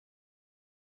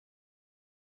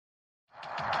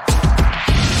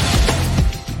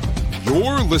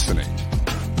You're listening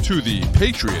to the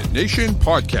Patriot Nation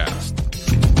podcast.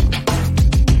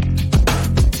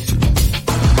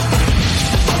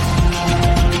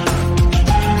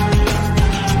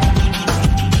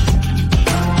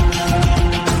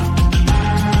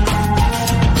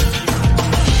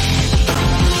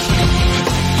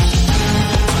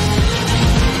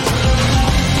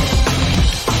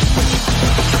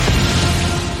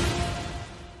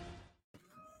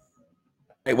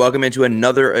 Welcome into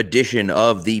another edition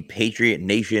of the Patriot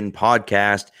Nation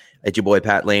podcast. It's your boy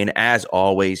Pat Lane, as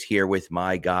always, here with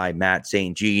my guy Matt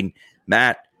St. Jean.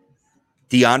 Matt,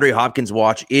 DeAndre Hopkins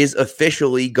watch is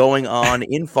officially going on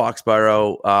in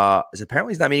Foxborough.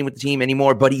 Apparently he's not meeting with the team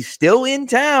anymore, but he's still in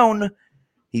town.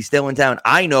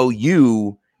 I know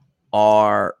you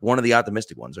are one of the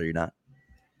optimistic ones, are you not?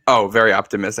 Oh, very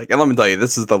optimistic. And let me tell you,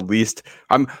 this is the least.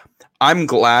 I'm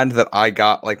glad that I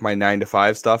got like my 9 to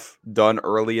 5 stuff done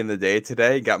early in the day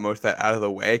today. Got most of that out of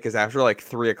the way because after like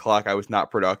 3 o'clock, I was not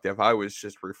productive. I was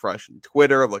just refreshing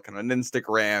Twitter, looking on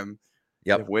Instagram.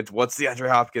 Yep. With what's DeAndre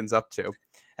Hopkins up to?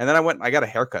 And then I got a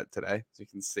haircut today, as you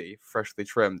can see, freshly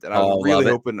trimmed. And I was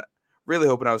really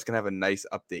hoping I was gonna have a nice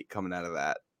update coming out of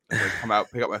that. Like come out,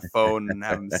 pick up my phone, and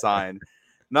have them sign.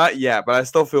 Not yet, but I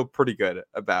still feel pretty good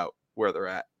about where they're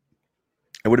at.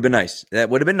 It would have been nice. That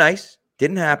would have been nice.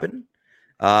 Didn't happen.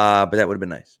 But that would have been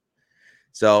nice.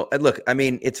 So, look, I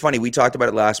mean, it's funny. We talked about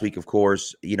it last week, of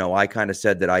course. You know, I kind of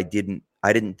said that I didn't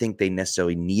think they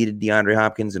necessarily needed DeAndre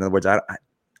Hopkins. In other words, I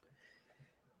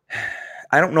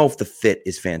don't know if the fit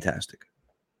is fantastic.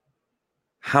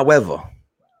 However,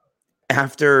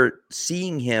 after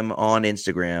seeing him on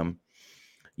Instagram,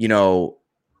 you know,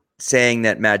 saying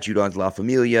that Matt Judon's La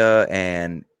Familia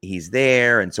and he's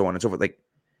there and so on and so forth, like,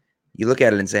 you look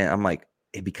at it and say, I'm like,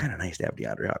 it'd be kind of nice to have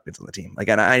DeAndre Hopkins on the team. Like,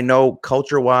 and I know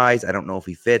culture-wise, I don't know if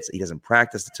he fits. He doesn't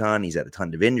practice a ton. He's had a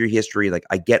ton of injury history. Like,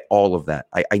 I get all of that.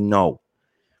 I know.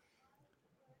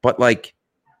 But, like,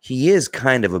 he is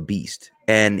kind of a beast,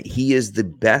 and he is the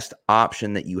best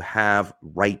option that you have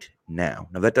right now.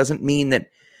 Now, that doesn't mean that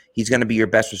he's going to be your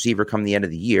best receiver come the end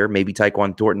of the year. Maybe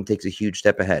Tyquan Thornton takes a huge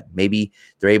step ahead. Maybe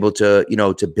they're able to, you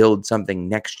know, to build something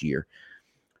next year.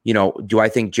 You know, do I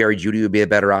think Jerry Jeudy would be a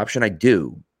better option? I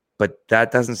do. But that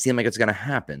doesn't seem like it's going to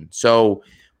happen. So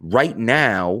right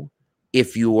now,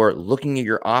 if you're looking at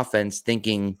your offense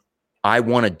thinking, I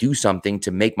want to do something to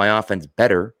make my offense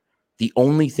better, the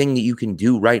only thing that you can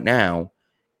do right now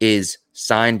is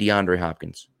sign DeAndre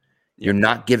Hopkins. You're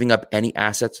not giving up any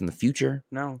assets in the future.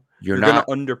 No. You're going not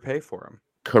to underpay for him.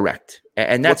 Correct.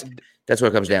 And that's what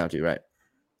it comes down to, right?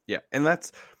 Yeah. And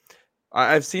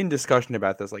I've seen discussion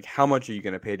about this, like how much are you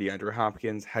going to pay DeAndre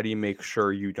Hopkins? How do you make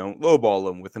sure you don't lowball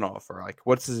him with an offer? Like,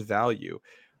 what's his value?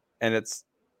 And it's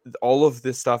all of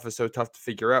this stuff is so tough to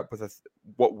figure out. But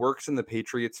what works in the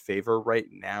Patriots' favor right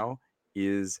now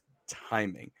is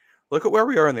timing. Look at where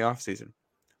we are in the offseason.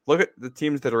 Look at the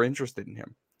teams that are interested in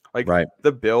him. Like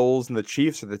the Bills and the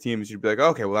Chiefs are the teams you'd be like,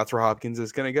 okay, well, that's where Hopkins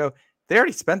is going to go. They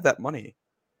already spent that money.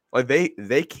 Like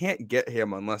they can't get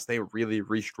him unless they really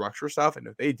restructure stuff. And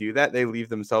if they do that, they leave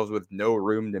themselves with no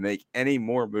room to make any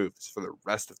more moves for the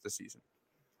rest of the season.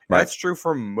 Right. That's true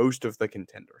for most of the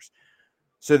contenders.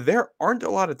 So there aren't a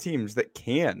lot of teams that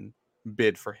can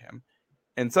bid for him.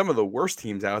 And some of the worst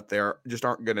teams out there just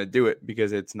aren't going to do it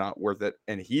because it's not worth it.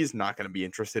 And he's not going to be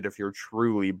interested if you're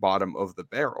truly bottom of the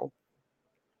barrel.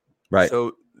 Right.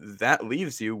 So that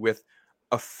leaves you with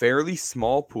a fairly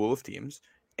small pool of teams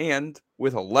and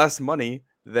with less money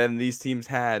than these teams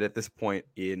had at this point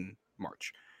in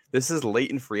March. This is late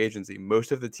in free agency.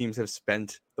 Most of the teams have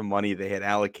spent the money they had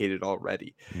allocated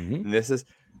already. Mm-hmm. And this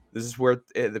is where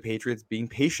the Patriots being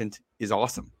patient is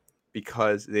awesome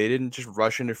because they didn't just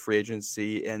rush into free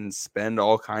agency and spend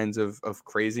all kinds of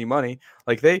crazy money.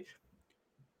 Like they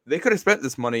could have spent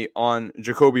this money on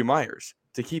Jacoby Myers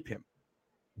to keep him.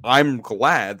 I'm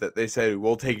glad that they said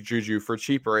we'll take Juju for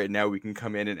cheaper and now we can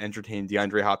come in and entertain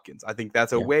DeAndre Hopkins. I think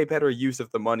that's a way better use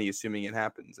of the money, assuming it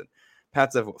happens. And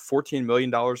Pats have $14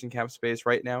 million in cap space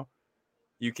right now.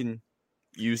 You can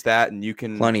use that and you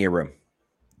can plenty of room.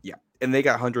 Yeah. And they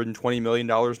got $120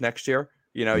 million next year.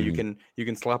 You know, you can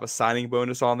slap a signing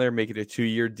bonus on there, make it a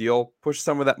 2-year deal, push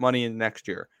some of that money in next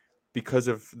year. Because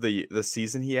of the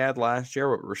season he had last year,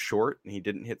 where it was short and he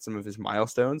didn't hit some of his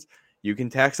milestones. You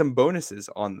can tack some bonuses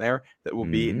on there that will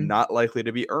be not likely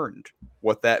to be earned.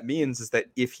 What that means is that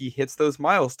if he hits those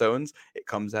milestones, it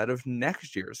comes out of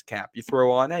next year's cap. You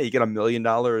throw on, you get $1 million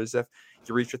if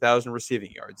you reach 1,000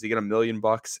 receiving yards. You get $1 million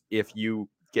if you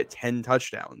get 10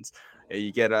 touchdowns.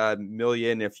 You get $1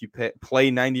 million if you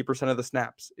play 90% of the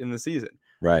snaps in the season.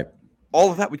 Right.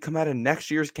 all of that would come out of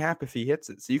next year's cap if he hits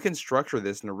it. So you can structure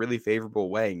this in a really favorable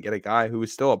way and get a guy who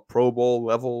is still a Pro Bowl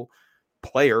level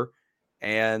player.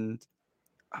 And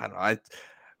I don't know.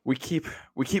 We keep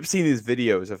seeing these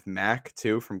videos of Mac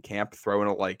too from camp throwing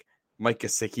it like Mike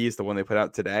Gesicki is the one they put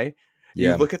out today.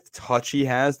 Yeah. You look at the touch he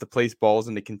has to place balls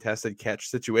into contested catch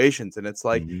situations, and it's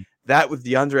like Mhm. that with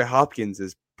DeAndre Hopkins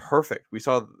is perfect. We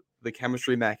saw the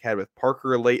chemistry Mac had with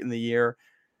Parker late in the year.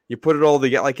 You put it all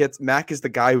together, like Mac is the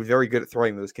guy who's very good at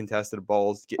throwing those contested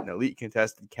balls, getting elite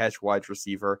contested catch, wide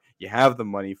receiver. You have the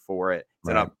money for it. It's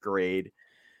an upgrade.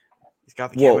 He's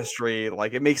got the chemistry.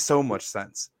 Like, it makes so much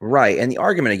sense. Right. And the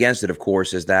argument against it, of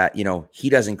course, is that, he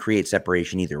doesn't create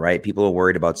separation either, right? People are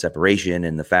worried about separation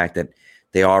and the fact that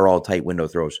they are all tight window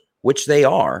throws, which they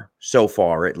are so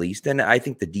far, at least. And I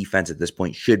think the defense at this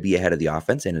point should be ahead of the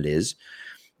offense, and it is.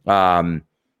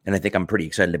 And I think I'm pretty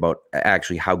excited about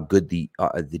actually how good the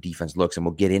defense looks, and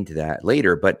we'll get into that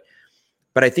later. But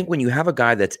I think when you have a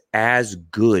guy that's as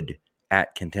good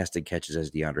at contested catches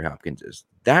as DeAndre Hopkins is,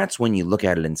 that's when you look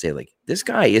at it and say, like, this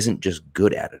guy isn't just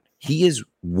good at it. He is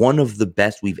one of the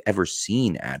best we've ever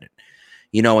seen at it.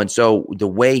 And so the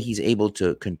way he's able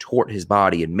to contort his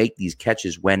body and make these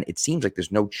catches when it seems like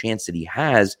there's no chance that he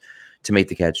has to make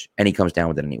the catch, and he comes down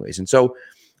with it anyways. And so,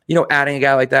 adding a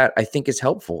guy like that, I think is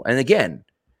helpful. And again,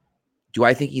 do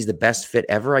I think he's the best fit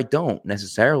ever? I don't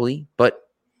necessarily. But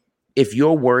if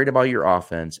you're worried about your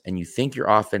offense and you think your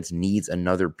offense needs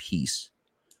another piece,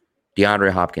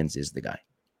 DeAndre Hopkins is the guy.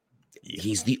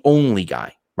 He's the only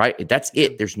guy, right? That's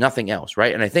it. There's nothing else,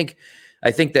 right? And I think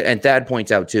that, and Thad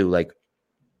points out too, like,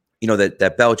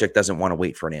 that Belichick doesn't want to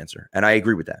wait for an answer. And I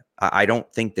agree with that. I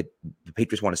don't think that the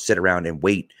Patriots want to sit around and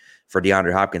wait for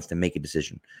DeAndre Hopkins to make a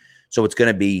decision. So it's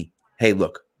going to be, hey,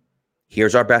 look,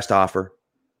 here's our best offer.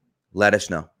 Let us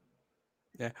know.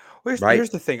 Yeah. Well, here's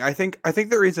the thing. I think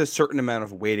there is a certain amount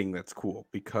of waiting that's cool,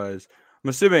 because I'm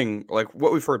assuming, like,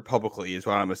 what we've heard publicly is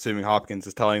what I'm assuming Hopkins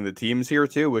is telling the teams here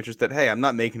too, which is that, hey, I'm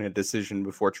not making a decision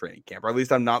before training camp, or at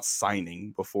least I'm not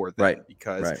signing before then,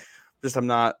 because just I'm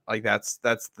not, like, that's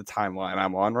the timeline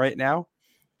I'm on right now.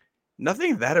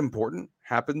 Nothing that important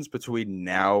happens between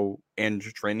now and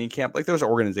training camp. Like, there's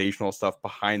organizational stuff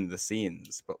behind the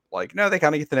scenes, but, like, no, they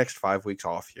kind of get the next 5 weeks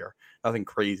off here. Nothing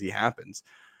crazy happens.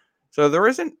 So there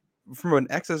isn't, from an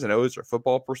X's and O's or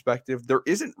football perspective, there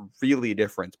isn't really a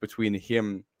difference between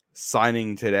him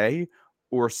signing today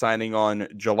or signing on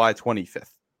July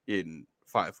 25th in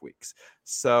 5 weeks.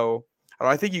 So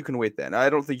I think you can wait then. I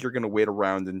don't think you're going to wait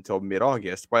around until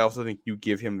mid-August, but I also think you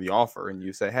give him the offer and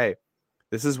you say, hey,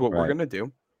 this is what we're going to do,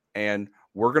 and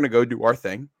we're going to go do our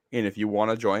thing. And if you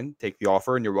want to join, take the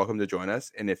offer and you're welcome to join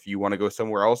us. And if you want to go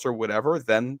somewhere else or whatever,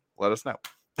 then let us know.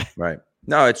 Right.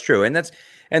 No, it's true. And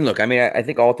look, I mean, I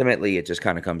think ultimately it just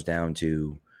kind of comes down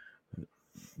to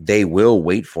they will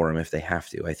wait for him if they have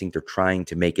to. I think they're trying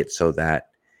to make it so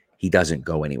that he doesn't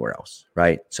go anywhere else,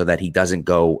 right? So that he doesn't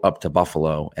go up to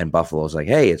Buffalo and Buffalo's like,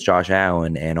 hey, it's Josh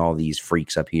Allen and all these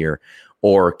freaks up here,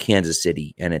 or Kansas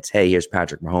City and it's, hey, here's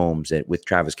Patrick Mahomes with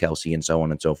Travis Kelce and so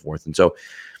on and so forth. And so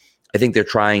I think they're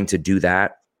trying to do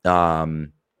that.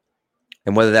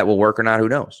 And whether that will work or not, who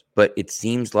knows? But it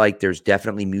seems like there's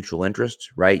definitely mutual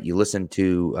interest, right? You listen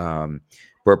to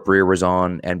Burt Breer was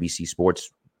on NBC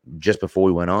Sports just before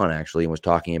we went on, actually, and was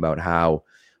talking about how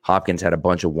Hopkins had a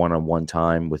bunch of one-on-one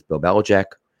time with Bill Belichick,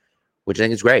 which I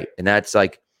think is great. And that's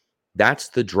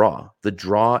the draw. The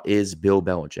draw is Bill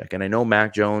Belichick. And I know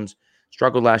Mac Jones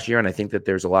struggled last year, and I think that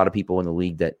there's a lot of people in the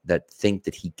league that think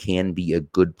that he can be a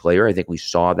good player. I think we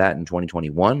saw that in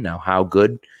 2021. Now, how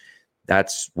good?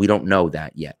 We don't know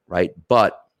that yet, right?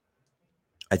 But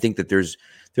I think that there's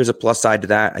a plus side to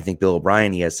that. I think Bill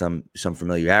O'Brien, he has some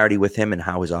familiarity with him and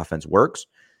how his offense works.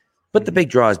 But the big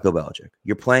draw is Bill Belichick.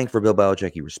 You're playing for Bill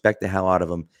Belichick. You respect the hell out of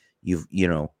him. You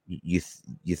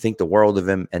think the world of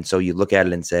him, and so you look at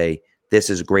it and say, this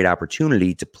is a great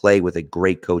opportunity to play with a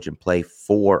great coach and play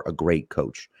for a great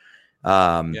coach.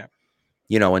 And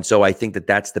so I think that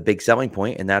that's the big selling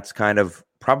point, and that's kind of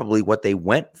probably what they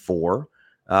went for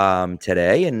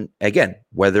today. And again,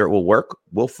 whether it will work,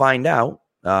 we'll find out.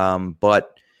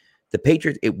 But the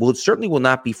Patriots, certainly will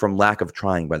not be from lack of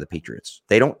trying by the Patriots.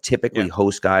 They don't typically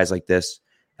host guys like this.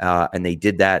 And they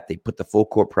did that. They put the full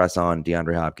court press on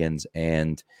DeAndre Hopkins,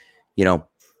 and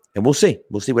we'll see.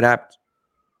 We'll see what happens.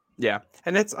 Yeah.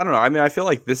 And I don't know. I mean, I feel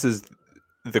like this is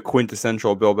the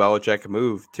quintessential Bill Belichick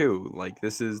move too. Like,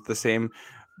 this is the same,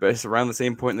 but it's around the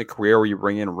same point in the career where you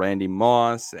bring in Randy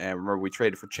Moss. And remember, we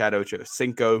traded for Chad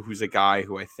Ochocinco, who's a guy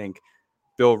who I think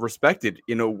Bill respected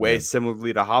in a way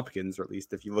similarly to Hopkins, or at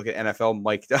least if you look at NFL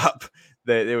mic'd up,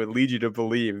 that it would lead you to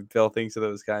believe Bill thinks of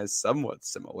those guys somewhat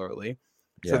similarly.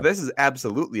 So this is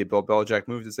absolutely a Bill Belichick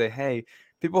move to say, hey,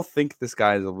 people think this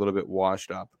guy is a little bit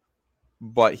washed up,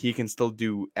 but he can still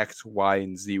do X, Y,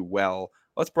 and Z well.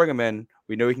 Let's bring him in.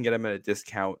 We know we can get him at a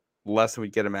discount, less than we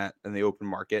get him at in the open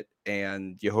market,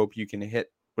 and you hope you can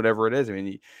hit whatever it is. I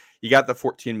mean, you got the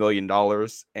 $14 million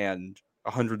and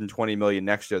 $120 million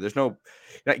next year. You're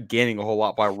not gaining a whole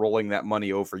lot by rolling that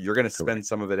money over. You're going to spend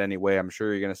some of it anyway. I'm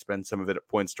sure you're going to spend some of it at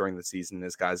points during the season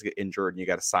as guys get injured and you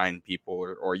got to sign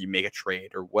people or you make a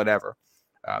trade or whatever.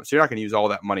 So you're not going to use all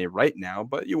that money right now,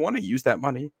 but you want to use that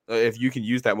money. If you can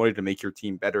use that money to make your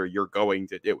team better, you're going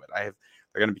to do it. They're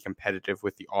going to be competitive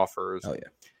with the offers. Oh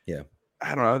yeah.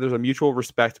 I don't know. There's a mutual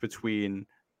respect between,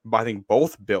 I think,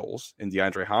 both Bills and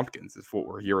DeAndre Hopkins is what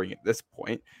we're hearing at this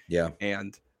point. Yeah.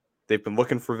 And they've been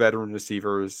looking for veteran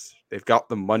receivers. They've got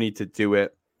the money to do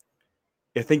it.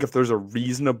 I think if there's a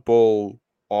reasonable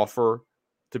offer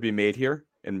to be made here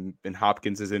and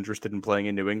Hopkins is interested in playing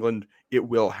in New England, it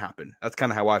will happen. That's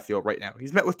kind of how I feel right now.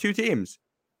 He's met with 2 teams.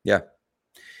 Yeah.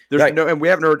 And we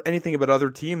haven't heard anything about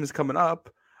other teams coming up.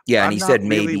 Yeah, and he said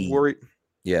really maybe. Worried.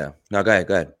 Yeah. No, go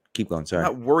ahead. Keep going. Sorry.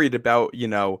 I'm not worried about,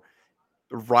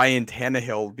 Ryan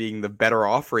Tannehill being the better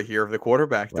offer here of the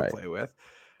quarterback to play with.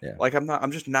 Yeah.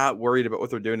 I'm just not worried about what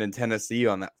they're doing in Tennessee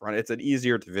on that front. It's an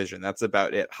easier division. That's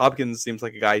about it. Hopkins seems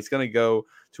like a guy, he's going to go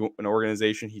to an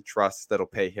organization he trusts that'll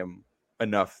pay him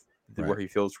enough where he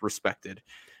feels respected.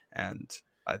 And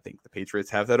I think the Patriots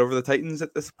have that over the Titans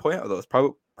at this point, although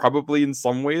it's probably in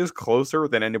some ways closer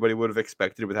than anybody would have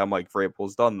expected with how Mike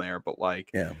Vrabel's done there. But I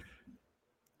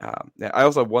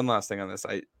also have one last thing on this.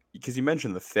 Because you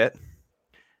mentioned the fit.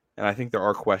 And I think there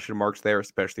are question marks there,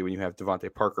 especially when you have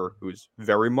Devontae Parker, who's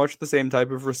very much the same type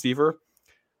of receiver.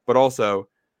 But also,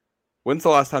 when's the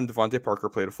last time Devontae Parker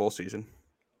played a full season?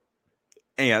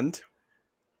 And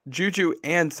Juju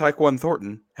and Tyquan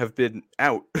Thornton have been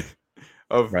out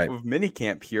of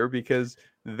minicamp here because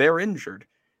they're injured.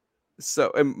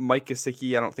 So, and Mike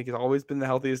Gesicki, I don't think has always been the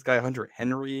healthiest guy. Hunter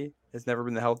Henry has never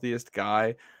been the healthiest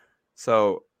guy.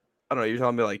 So, I don't know. You're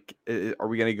telling me, are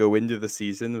we going to go into the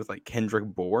season with Kendrick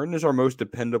Bourne as our most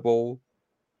dependable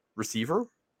receiver?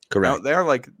 Correct. Out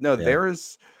there,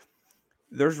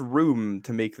 there's room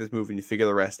to make this move and you figure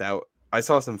the rest out. I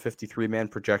saw some 53-man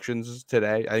projections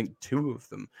today. I think 2 of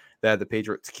them that had the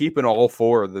Patriots keeping all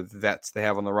 4 of the vets they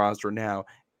have on the roster now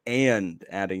and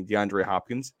adding DeAndre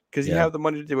Hopkins because you have the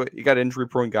money to do it. You got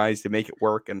injury-prone guys to make it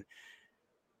work, and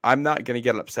I'm not going to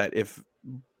get upset if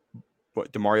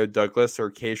Demario Douglas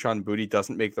or Kayshon Boutte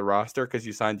doesn't make the roster because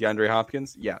you signed DeAndre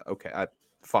Hopkins. Yeah, okay,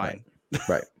 fine.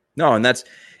 Right. No, and that's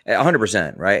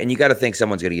 100%, right? And you got to think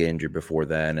someone's going to get injured before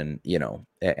then,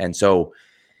 and so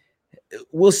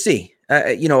we'll see.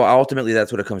 Ultimately,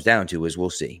 that's what it comes down to is we'll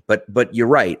see. But you're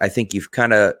right. I think you've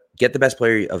kind of get the best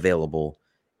player available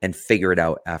and figure it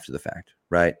out after the fact,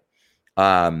 right?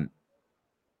 And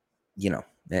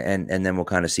then we'll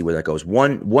kind of see where that goes.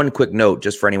 One quick note,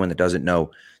 just for anyone that doesn't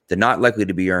know, they're not likely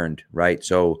to be earned, right?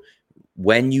 So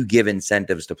when you give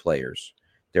incentives to players,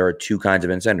 there are 2 kinds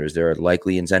of incentives. There are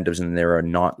likely incentives and there are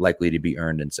not likely to be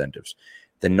earned incentives.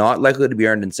 The not likely to be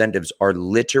earned incentives are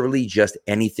literally just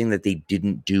anything that they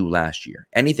didn't do last year,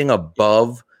 anything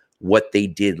above what they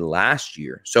did last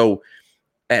year. So,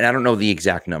 and I don't know the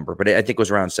exact number, but I think it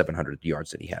was around 700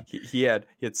 yards that he had. He had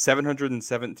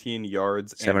 717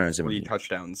 yards and 3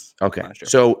 touchdowns. Okay. Last year.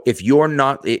 So if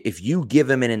you give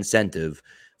him an incentive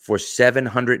for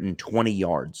 720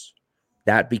 yards,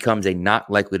 that becomes a not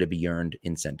likely to be earned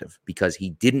incentive because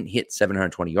he didn't hit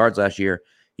 720 yards last year.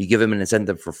 You give him an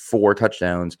incentive for 4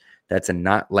 touchdowns. That's a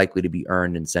not likely to be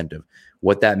earned incentive.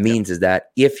 What that means is that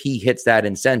if he hits that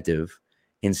incentive,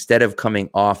 instead of coming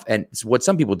off, and what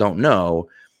some people don't know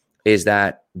is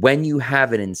that when you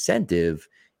have an incentive,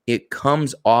 it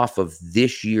comes off of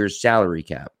this year's salary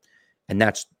cap. And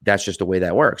that's just the way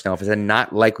that works. Now, if it's a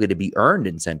not likely to be earned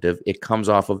incentive, it comes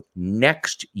off of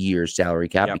next year's salary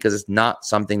cap because it's not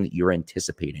something that you're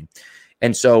anticipating.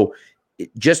 And so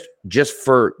just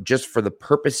for the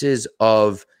purposes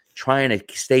of trying to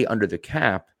stay under the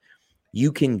cap,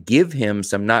 you can give him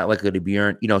some not likely to be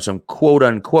earned, some quote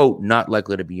unquote not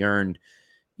likely to be earned,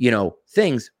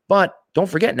 things. But don't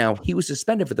forget now, he was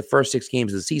suspended for the first 6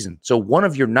 games of the season. So one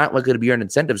of your not likely to be earned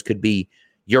incentives could be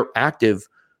you're active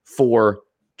for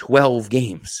 12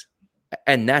 games.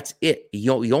 And that's it. He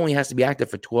only has to be active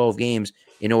for 12 games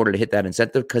in order to hit that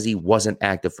incentive because he wasn't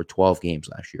active for 12 games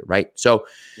last year, right? So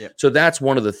that's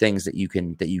one of the things that you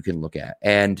can look at.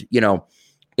 And,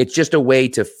 it's just a way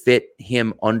to fit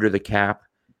him under the cap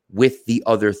with the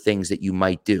other things that you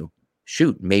might do.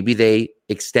 Shoot, maybe they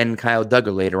extend Kyle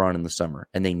Duggar later on in the summer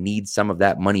and they need some of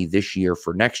that money this year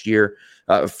for next year,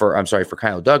 for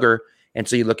Kyle Duggar. And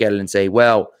so you look at it and say,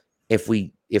 well, if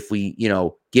we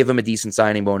give him a decent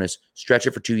signing bonus, stretch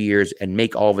it for 2 years, and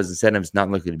make all of his incentives not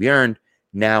likely to be earned,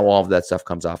 now all of that stuff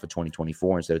comes off of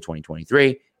 2024 instead of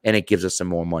 2023, and it gives us some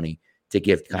more money to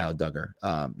give Kyle Duggar,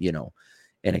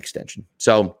 an extension.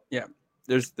 So yeah,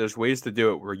 there's ways to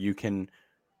do it where you can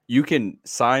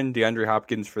sign DeAndre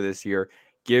Hopkins for this year,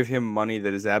 give him money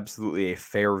that is absolutely a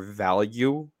fair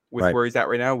value with where he's at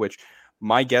right now, which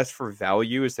my guess for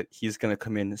value is that he's going to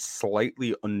come in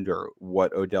slightly under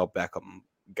what Odell Beckham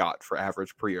got for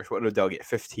average per year. So what did Odell get?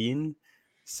 15?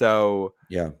 So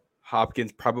yeah,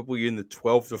 Hopkins probably in the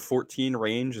 12 to 14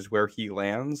 range is where he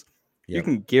lands. Yep. You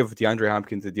can give DeAndre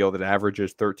Hopkins a deal that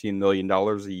averages $13 million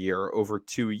a year over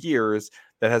 2 years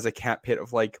that has a cap hit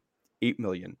of like $8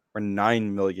 million or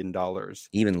 $9 million.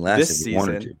 Even less this if you season.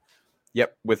 wanted to.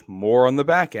 Yep, with more on the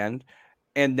back end.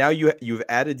 And now you've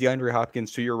added DeAndre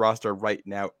Hopkins to your roster right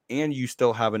now, and you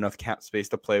still have enough cap space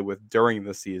to play with during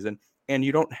the season. And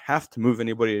you don't have to move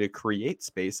anybody to create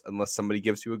space unless somebody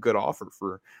gives you a good offer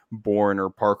for Bourne or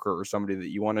Parker or somebody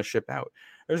that you want to ship out.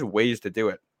 There's ways to do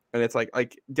it. And it's like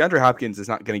DeAndre Hopkins is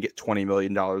not going to get $20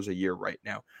 million a year right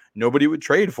now. Nobody would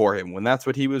trade for him when that's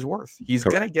what he was worth. He's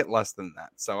going to get less than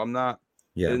that. So I'm not.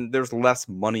 Yeah. And there's less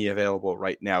money available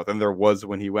right now than there was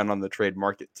when he went on the trade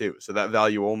market too. So that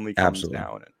value only comes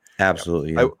down. And,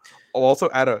 Absolutely. I'll also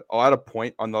add a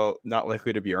point on the not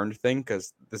likely to be earned thing,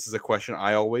 because this is a question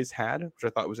I always had, which I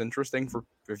thought was interesting for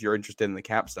if you're interested in the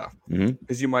cap stuff.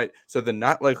 Because so the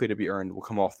not likely to be earned will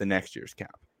come off the next year's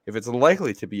cap. If it's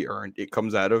likely to be earned, it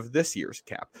comes out of this year's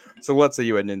cap. So let's say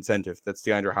you had an incentive that's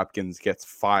DeAndre Hopkins gets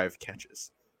 5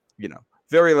 catches,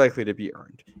 very likely to be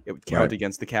earned. It would count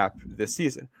against the cap this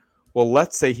season. Well,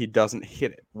 let's say he doesn't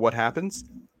hit it. What happens?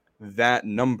 That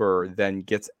number then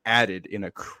gets added in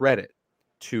a credit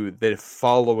to the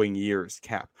following year's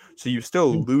cap. So you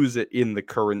still lose it in the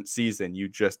current season. You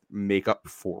just make up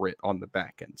for it on the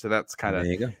back end. So that's kind of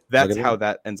that's how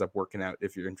that ends up working out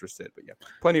if you're interested. But yeah,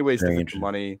 plenty of ways to get the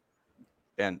money.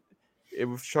 And it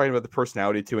was talking about the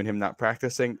personality too and him not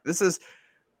practicing. This is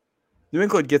New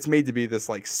England gets made to be this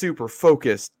like super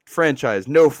focused franchise,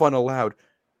 no fun allowed.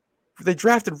 They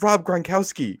drafted Rob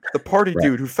Gronkowski, the party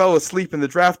dude who fell asleep in the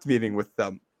draft meeting with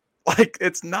them. Like,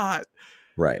 it's not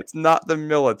It's not the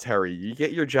military. You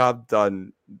get your job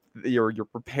done. You're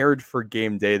prepared for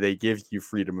game day. They give you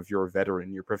freedom if you're a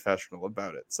veteran. You're professional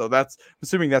about it. So I'm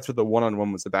assuming that's what the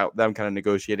one-on-one was about. Them kind of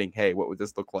negotiating. Hey, what would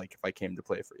this look like if I came to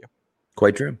play for you?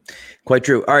 Quite true. Quite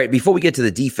true. All right. Before we get to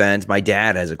the defense, my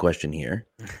dad has a question here.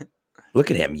 Look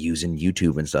at him using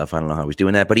YouTube and stuff. I don't know how he's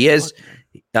doing that, but he is.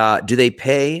 Do they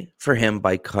pay for him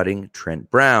by cutting Trent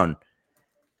Brown?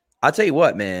 I'll tell you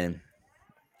what, man.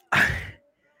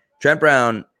 Trent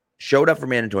Brown showed up for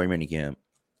mandatory minicamp.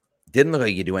 Didn't look like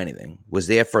he could do anything. Was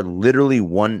there for literally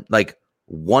one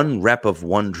rep of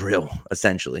one drill,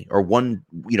 essentially, or one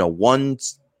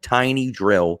tiny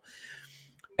drill,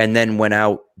 and then went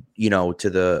out, to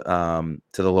the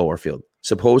lower field.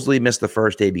 Supposedly missed the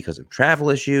first day because of travel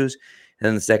issues. And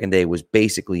then the second day was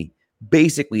basically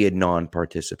a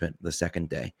non-participant the second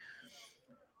day.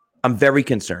 I'm very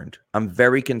concerned. I'm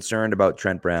very concerned about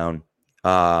Trent Brown.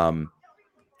 And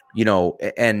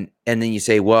then you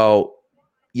say, well,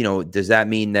 does that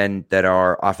mean then that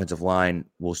our offensive line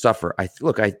will suffer? I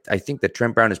think that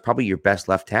Trent Brown is probably your best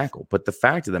left tackle. But the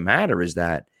fact of the matter is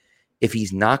that if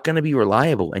he's not going to be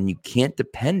reliable and you can't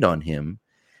depend on him,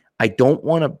 I don't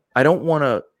want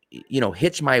to,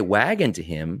 hitch my wagon to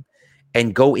him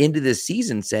and go into this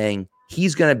season saying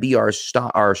he's going to be our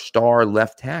star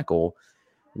left tackle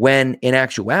when in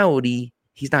actuality,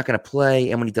 he's not going to play.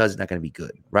 And when he does, it's not going to be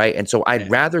good. Right. And so I'd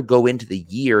rather go into the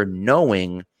year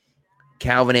knowing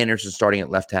Calvin Anderson starting at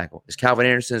left tackle. Is Calvin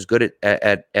Anderson as good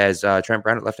as Trent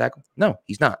Brown at left tackle? No,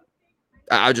 he's not.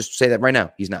 I'll just say that right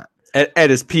now. He's not. At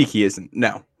his peak, he isn't.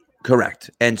 No. Correct.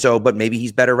 And so, but maybe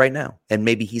he's better right now, and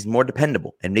maybe he's more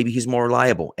dependable, and maybe he's more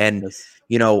reliable. And,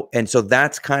 and so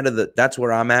that's kind of that's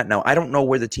where I'm at now. I don't know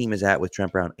where the team is at with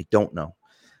Trent Brown. I don't know.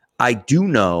 I do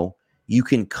know you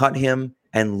can cut him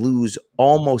and lose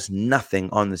almost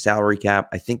nothing on the salary cap.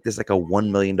 I think there's like a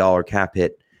 $1 million cap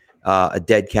hit, a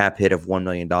dead cap hit of $1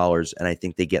 million. And I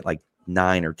think they get like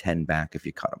 9 or 10 back if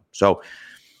you cut him. So,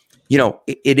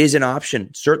 it is an option,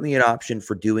 certainly an option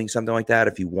for doing something like that.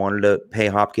 If you wanted to pay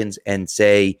Hopkins and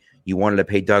say you wanted to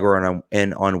pay Duggar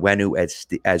and on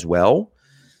Wenu as well,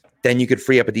 then you could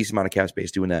free up a decent amount of cap space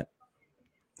doing that.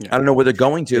 Yeah. I don't know where they're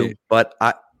going to, but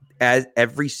as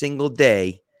every single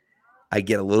day, I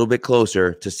get a little bit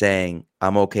closer to saying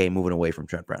I'm okay moving away from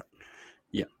Trent Brown.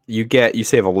 Yeah, you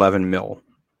save 11 mil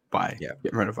by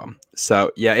getting rid of him.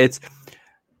 So yeah, it's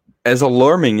as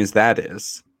alarming as that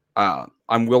is.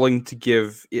 I'm willing to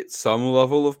give it some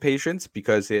level of patience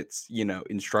because it's,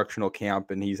 instructional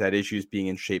camp and he's had issues being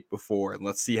in shape before. And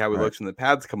let's see how he looks when the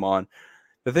pads come on.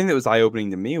 The thing that was eye-opening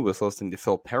to me was listening to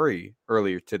Phil Perry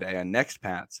earlier today on Next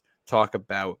Pats talk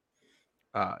about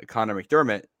Connor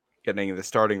McDermott getting the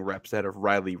starting reps ahead of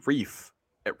Riley Reif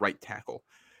at right tackle.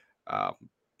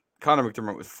 Connor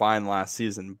McDermott was fine last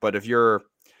season, but if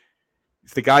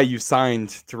the guy you signed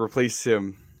to replace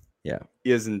him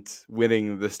isn't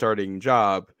winning the starting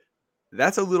job,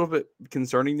 that's a little bit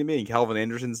concerning to me. And Calvin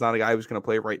Anderson's not a guy who's going to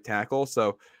play right tackle,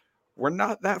 so we're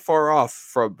not that far off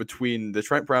from between the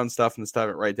Trent Brown stuff and the stuff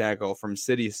at right tackle from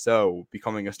City So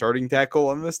becoming a starting tackle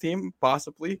on this team,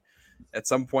 possibly at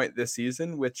some point this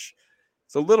season, which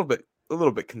is a little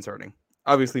bit concerning.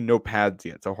 Obviously, no pads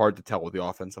yet, so hard to tell with the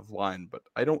offensive line, but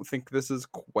I don't think this is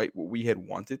quite what we had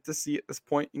wanted to see at this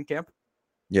point in camp.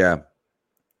 Yeah.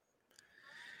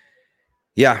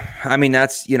 Yeah. I mean,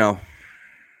 that's,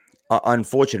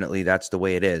 unfortunately, that's the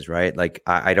way it is, right? Like,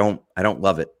 I don't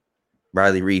love it.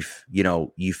 Riley Reif,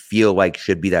 you feel like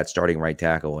should be that starting right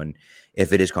tackle. And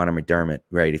if it is Connor McDermott,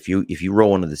 right, if you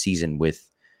roll into the season with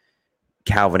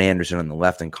Calvin Anderson on the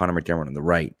left and Connor McDermott on the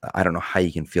right, I don't know how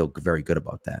you can feel very good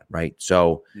about that, right?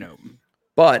 So, no.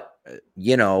 But,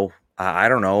 I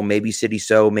don't know, maybe City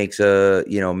So makes a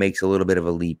little bit of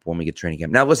a leap when we get training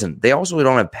camp. Now, listen, they also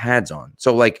don't have pads on.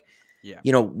 So, like,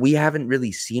 we haven't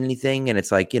really seen anything. And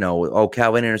it's like,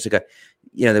 Calvin Anderson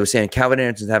they were saying Calvin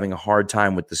Anderson's having a hard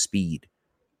time with the speed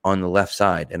on the left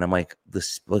side. And I'm like,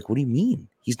 what do you mean?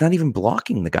 He's not even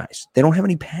blocking the guys. They don't have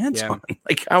any pads on.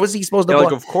 Like, how is he supposed to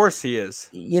block? Like, of course he is.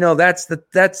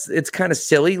 It's kind of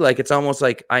silly. Like, it's almost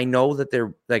like I know that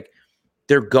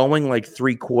they're going like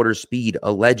 3/4 speed,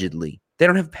 allegedly. They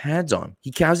don't have pads on.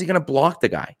 How's he going to block the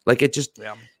guy? Like, it just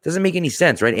doesn't make any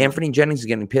sense, right? Anthony Jennings is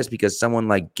getting pissed because someone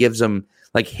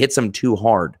hits him too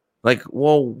hard. Like,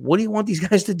 well, what do you want these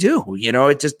guys to do?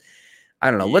 It just,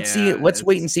 I don't know. Let's see. Let's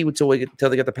wait and see until they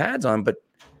get the pads on. But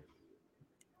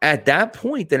at that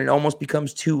point, then it almost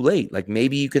becomes too late. Like,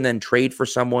 maybe you can then trade for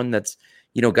someone that's,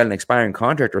 got an expiring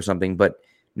contract or something. But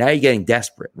now you're getting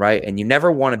desperate, right? And you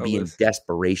never want to be in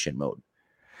desperation mode.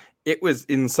 It was,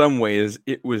 in some ways,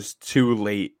 it was too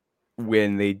late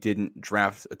when they didn't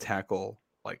draft a tackle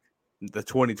like the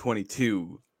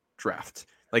 2022 draft.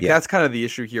 Like, that's kind of the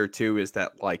issue here, too, is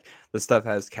that, like, the stuff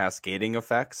has cascading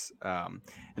effects. And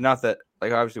not that,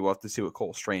 like, obviously we'll have to see what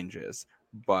Cole Strange is.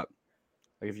 But,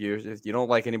 like, if you don't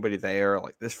like anybody there,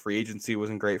 like, this free agency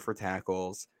wasn't great for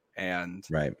tackles. And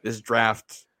this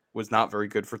draft was not very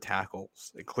good for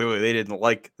tackles. And clearly they didn't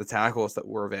like the tackles that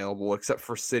were available, except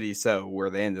for City So, where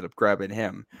they ended up grabbing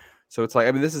him. So it's like,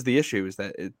 I mean, this is the issue, is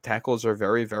that tackles are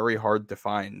very, very hard to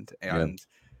find. And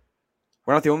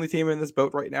we're not the only team in this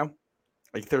boat right now.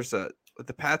 Like, there's the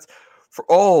Pats, for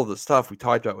all the stuff we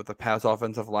talked about with the Pats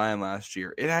offensive line last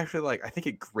year, it actually, I think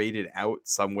it graded out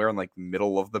somewhere in,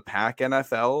 middle of the pack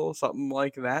NFL, something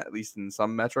like that, at least in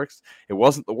some metrics. It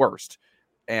wasn't the worst.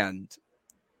 And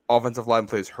offensive line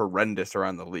plays horrendous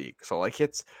around the league. So,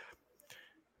 it's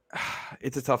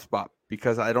a tough spot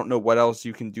because I don't know what else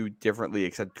you can do differently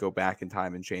except go back in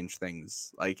time and change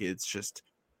things. It's just,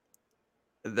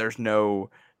 there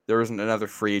isn't another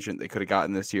free agent they could have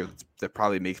gotten this year that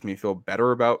probably makes me feel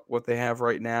better about what they have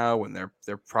right now. And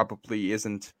there probably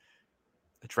isn't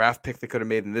a draft pick they could have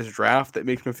made in this draft that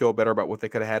makes me feel better about what they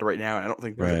could have had right now. And I don't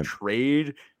think there's a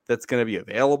trade that's going to be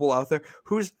available out there.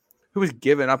 Who's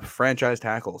given up franchise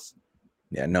tackles?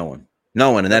 Yeah, no one.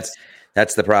 And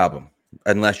that's the problem.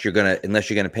 Unless you're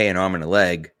gonna pay an arm and a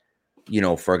leg,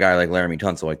 for a guy like Laramie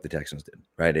Tunsil, like the Texans did,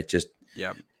 right? It just,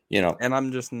 And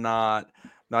I'm just not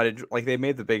they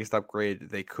made the biggest upgrade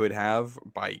they could have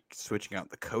by switching out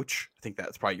the coach. I think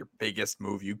that's probably your biggest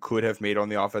move you could have made on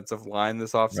the offensive line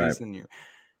this offseason. Right.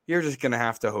 You're just gonna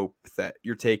have to hope that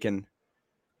you're taking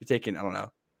I don't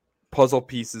know, puzzle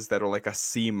pieces that are like a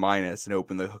C- and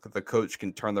open the coach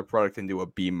can turn the product into a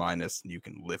B- and you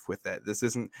can live with that. This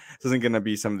isn't going to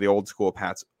be some of the old school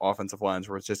Pats offensive lines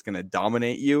where it's just going to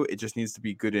dominate you. It just needs to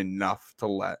be good enough to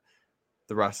let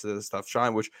the rest of the stuff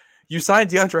shine, which you signed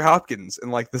DeAndre Hopkins,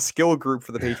 and the skill group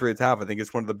for the Patriots have, I think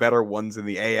it's one of the better ones in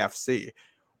the AFC.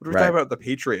 What are we talking about the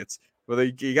Patriots? Well,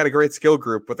 you got a great skill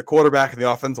group, but the quarterback and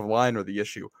the offensive line are the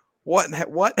issue. What?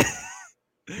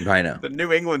 I know. The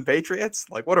New England Patriots?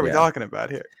 What are we talking about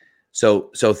here?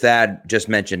 So Thad just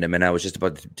mentioned him, and I was just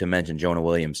about to mention Jonah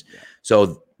Williams. Yeah.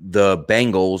 So the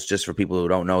Bengals, just for people who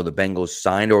don't know, the Bengals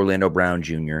signed Orlando Brown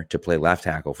Jr. to play left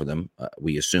tackle for them,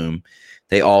 we assume.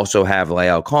 They also have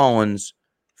La'el Collins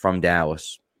from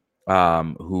Dallas,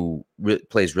 who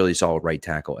plays really solid right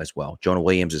tackle as well. Jonah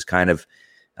Williams is kind of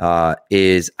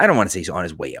is, I don't want to say he's on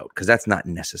his way out because that's not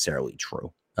necessarily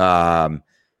true.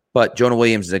 But Jonah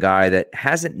Williams is a guy that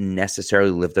hasn't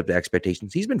necessarily lived up to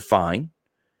expectations. He's been fine,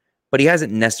 but he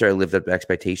hasn't necessarily lived up to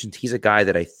expectations. He's a guy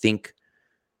that I think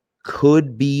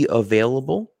could be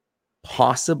available,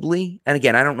 possibly. And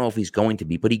again, I don't know if he's going to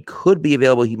be, but he could be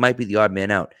available. He might be the odd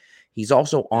man out. He's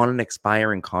also on an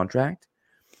expiring contract.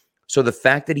 So the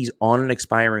fact that he's on an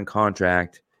expiring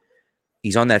contract,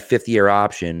 he's on that 5th-year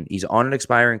option. He's on an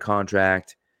expiring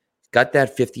contract, got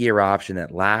that 5th-year option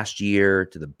that last year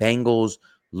to the Bengals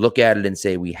look at it and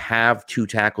say, we have 2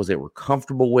 tackles that we're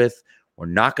comfortable with. We're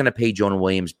not going to pay Jonah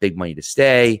Williams big money to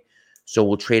stay. So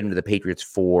we'll trade him to the Patriots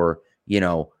for,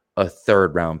 a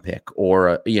 3rd-round pick or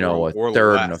a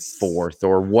 3rd and a 4th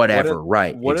or whatever. What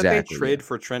exactly. did they trade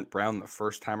for Trent Brown the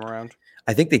first time around?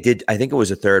 I think they did. I think it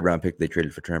was a 3rd-round pick they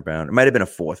traded for Trent Brown. It might have been a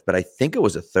 4th, but I think it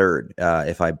was a 3rd.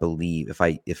 If I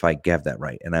have that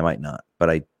right, and I might not, but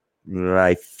I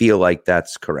feel like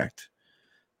that's correct.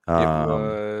 It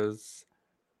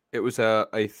was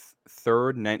a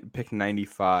 3rd pick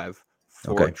 95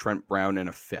 for Trent Brown and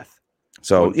a 5th.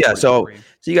 So yeah, so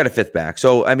you got a 5th back.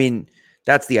 So I mean,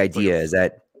 that's the idea, is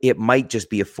that it might just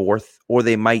be a 4th, or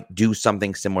they might do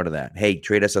something similar to that. Hey,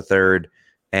 trade us a 3rd,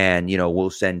 and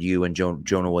we'll send you and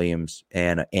Jonah Williams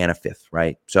and a 5th,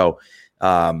 right? So,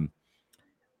 but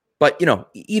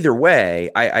either way,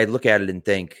 I look at it and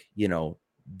think,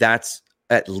 that's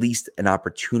at least an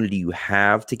opportunity you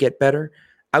have to get better.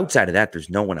 Outside of that,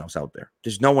 there's no one else out there.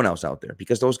 There's no one else out there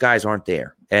because those guys aren't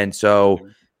there. And so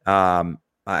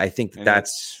I think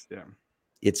it's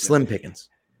slim pickings.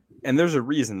 And there's a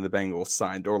reason the Bengals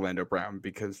signed Orlando Brown,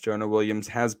 because Jonah Williams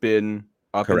has been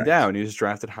up Correct. And down. He was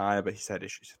drafted high, but he's had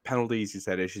issues with penalties. He's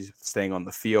had issues with staying on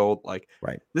the field.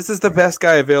 This is the best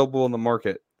guy available in the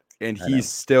market. And he's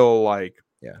still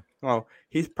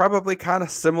he's probably kind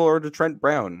of similar to Trent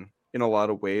Brown in a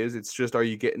lot of ways. It's just, are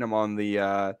you getting him on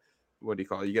the what do you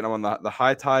call it? You get him on the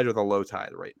high tide or the low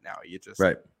tide right now? You just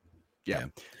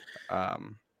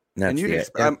I'm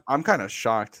kind of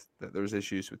shocked that there's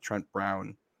issues with Trent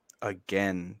Brown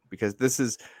again, because this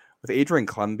is with Adrian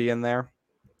Clemby in there.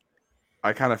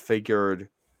 I kind of figured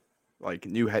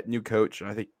new coach,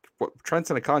 and I think Trent's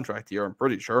in a contract year, I'm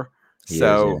pretty sure.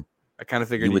 I kind of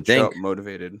figured he'd show up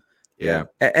motivated. Yeah.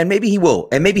 And maybe he will.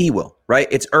 Right?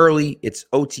 It's early. It's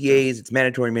OTAs. It's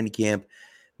mandatory minicamp.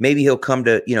 Maybe he'll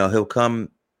come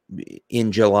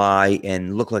in July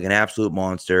and look like an absolute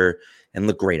monster and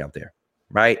look great out there.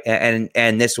 Right.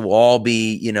 And this will all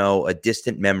be, a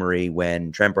distant memory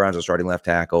when Trent Brown's a starting left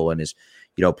tackle and is,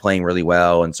 playing really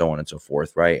well and so on and so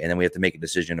forth. Right. And then we have to make a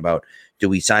decision about, do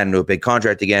we sign him to a big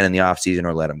contract again in the offseason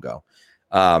or let him go?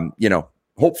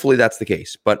 Hopefully that's the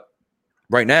case. But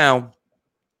right now,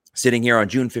 sitting here on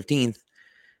June 15th,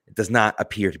 it does not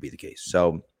appear to be the case.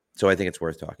 So I think it's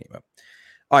worth talking about.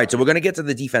 All right, so we're going to get to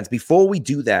the defense. Before we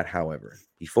do that, however,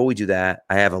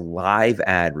 I have a live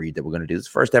ad read that we're going to do. This is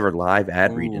the first ever live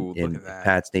ad read in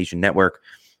Pat's Nation Network.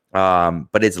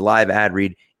 But it's a live ad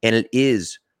read, and it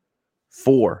is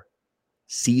for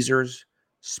Caesars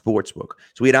Sportsbook.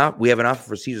 So we have an offer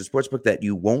for Caesars Sportsbook that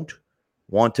you won't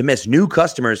want to miss. New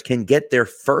customers can get their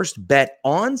first bet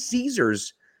on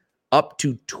Caesars up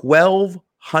to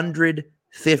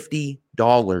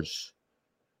 $1,250.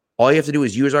 All you have to do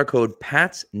is use our code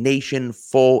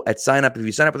PATSNationFull at sign up. If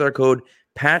you sign up with our code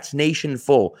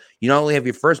PATSNationFull, you not only have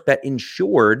your first bet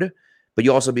insured, but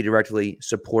you also be directly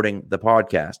supporting the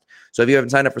podcast. So if you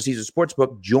haven't signed up for Caesars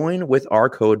Sportsbook, join with our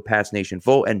code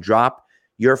PATSNationFull and drop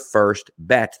your first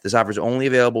bet. This offer is only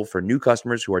available for new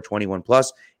customers who are 21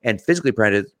 plus and physically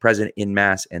present in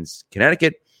Mass and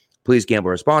Connecticut. Please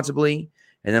gamble responsibly.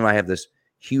 And then I have this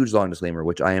huge long disclaimer,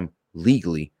 which I am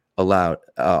legally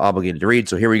obligated to read.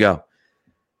 So here we go.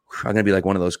 I'm gonna be like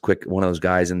one of those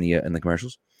guys in the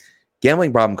commercials.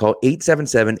 Gambling problem? Call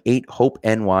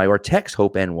 877-8-HOPE-NY or text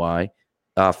HOPE-NY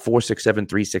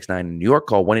 467-369 in New York.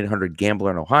 Call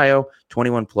 1-800-GAMBLER in Ohio.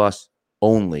 21 plus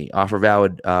only. Offer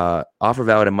valid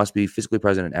and must be physically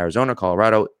present in Arizona,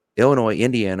 Colorado, Illinois,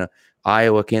 Indiana,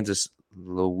 Iowa, Kansas,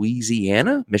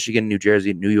 Louisiana, Michigan, New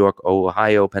Jersey, New York,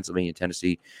 Ohio, Pennsylvania,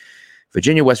 Tennessee,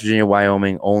 Virginia, West Virginia,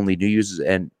 Wyoming only. New users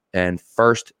and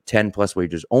first 10 plus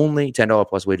wagers only. $10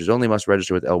 plus wagers only. Must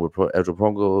register with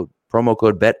eligible promo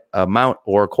code bet amount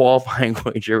or qualifying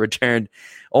wager returned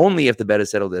only if the bet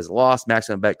is settled as lost.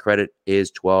 Maximum bet credit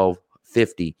is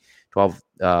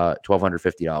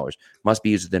 $1,250. Must be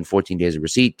used within 14 days of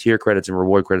receipt. Tier credits and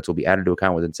reward credits will be added to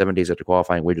account within 7 days after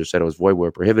qualifying wagers settled as void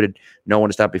where prohibited. No one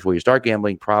to stop before you start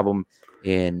gambling. Problem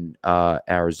in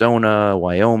Arizona,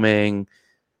 Wyoming,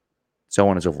 so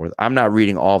on and so forth. I'm not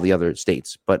reading all the other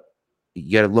states, but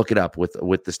You got to look it up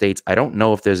with the states. I don't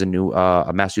know if there's a new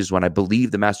a Massachusetts one. I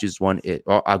believe the Massachusetts one.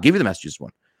 I'll give you the Massachusetts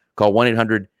one. Call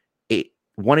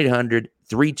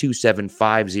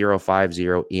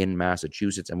 1-800-327-5050 in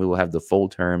Massachusetts, and we will have the full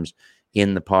terms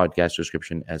in the podcast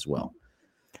description as well.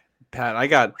 Pat, I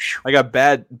got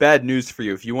bad news for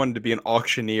you. If you wanted to be an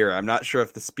auctioneer, I'm not sure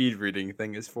if the speed reading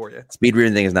thing is for you. Speed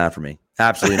reading thing is not for me.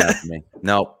 Absolutely not for me.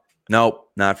 Nope,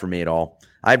 not for me at all.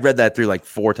 I've read that through like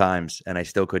 4 times, and I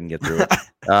still couldn't get through it.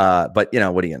 But what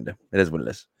are you gonna do? It is what it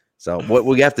is. So what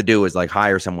we have to do is like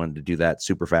hire someone to do that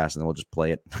super fast, and then we'll just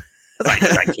play it.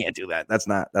 I can't do that. That's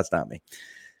not me.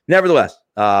 Nevertheless,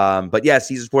 but yeah,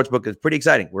 Caesar Sportsbook is pretty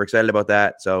exciting. We're excited about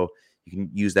that. So you can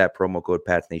use that promo code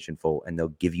PatsNationFull, and they'll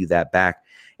give you that back.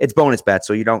 It's bonus bet,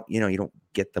 so you don't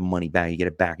get the money back. You get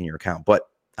it back in your account. But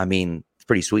I mean, it's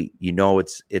pretty sweet.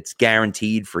 It's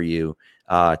guaranteed for you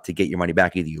to get your money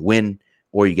back. Either you win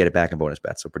or you get it back in bonus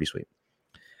bets. So pretty sweet.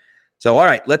 So all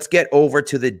right, let's get over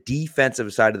to the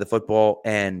defensive side of the football.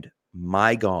 And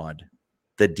my God,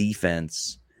 the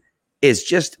defense is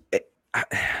just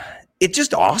it's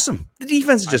just awesome. The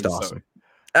defense is just awesome.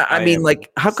 I mean,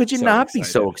 like, how could you not be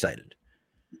so excited?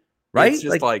 Right? It's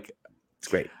just like it's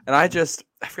great. And I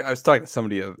was talking to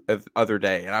somebody the other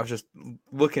day, and I was just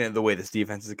looking at the way this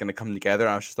defense is going to come together.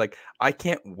 And I was just like, I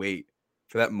can't wait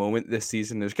for that moment this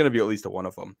season. There's going to be at least one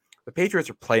of them. The Patriots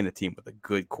are playing a team with a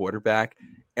good quarterback,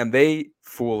 and they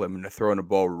fool him into throwing a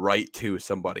ball right to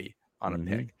somebody on a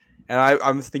pick. And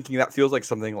I'm thinking that feels like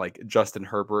something like Justin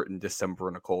Herbert in December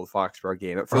in a cold Foxborough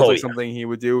game. It feels like something he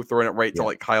would do, throwing it right to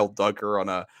like Kyle Duggar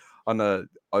on a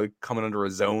coming under a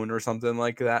zone or something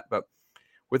like that. But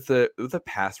with the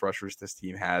pass rushers this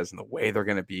team has, and the way they're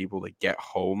going to be able to get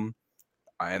home,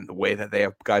 and the way that they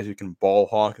have guys who can ball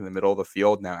hawk in the middle of the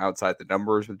field now outside the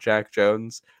numbers with Jack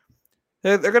Jones,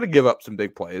 they're going to give up some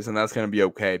big plays, and that's going to be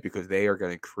okay because they are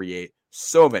going to create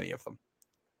so many of them.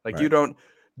 Like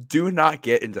do not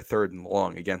get into 3rd and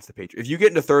long against the Patriots. If you get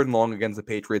into 3rd and long against the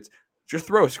Patriots, just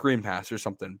throw a screen pass or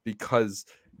something, because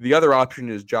the other option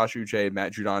is Josh Uche,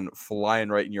 Matt Judon flying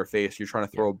right in your face. You're trying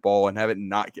to throw a ball and have it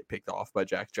not get picked off by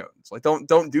Jack Jones. Like,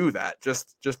 don't do that.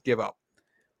 Just give up.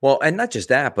 Well, and not just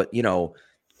that, but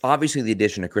obviously the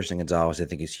addition of Christian Gonzalez, I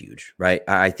think, is huge, right?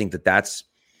 I think that's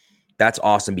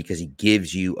awesome because he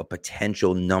gives you a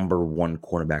potential number 1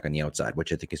 cornerback on the outside,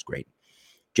 which I think is great.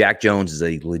 Jack Jones is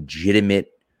a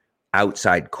legitimate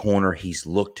outside corner. He's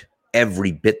looked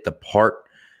every bit the part.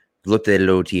 Looked at it at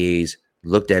OTAs,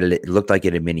 looked at it looked like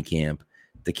it at minicamp.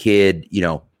 The kid,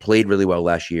 played really well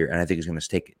last year, and I think he's going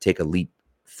to take a leap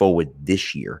forward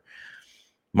this year.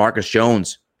 Marcus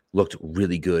Jones looked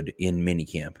really good in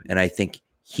minicamp, and I think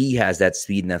he has that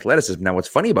speed and athleticism. Now, what's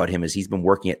funny about him is he's been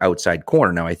working at outside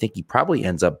corner. Now, I think he probably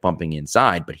ends up bumping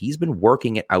inside, but he's been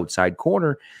working at outside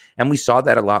corner, and we saw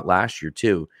that a lot last year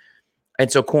too.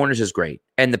 And so corners is great.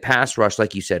 And the pass rush,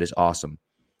 like you said, is awesome.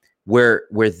 Where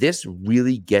this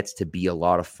really gets to be a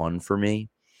lot of fun for me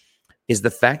is the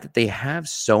fact that they have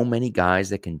so many guys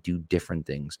that can do different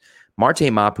things.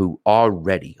 Marte Mapu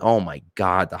already, oh my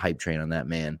God, the hype train on that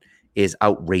man is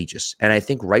outrageous. And I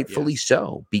think rightfully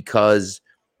so, because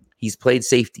he's played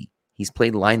safety. He's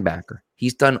played linebacker.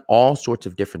 He's done all sorts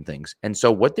of different things. And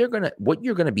so what you're going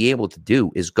to be able to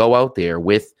do is go out there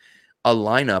with a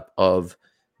lineup of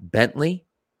Bentley,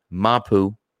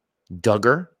 Mapu,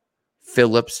 Duggar,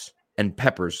 Phillips, and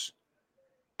Peppers.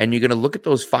 And you're going to look at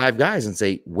those 5 guys and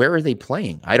say, where are they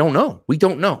playing? I don't know. We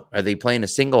don't know. Are they playing a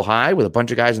single high with a bunch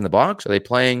of guys in the box? Are they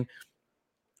playing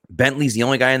Bentley's the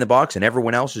only guy in the box and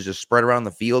everyone else is just spread around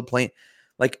the field playing?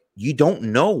 Like, you don't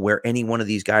know where any one of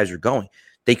these guys are going.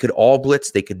 They could all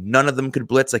blitz. None of them could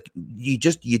blitz. Like,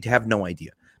 you'd have no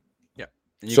idea. Yeah.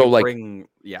 It's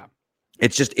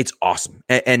awesome.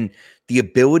 And the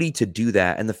ability to do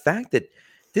that, and the fact that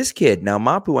this kid, now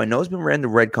Mapu, I know has been wearing the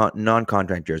red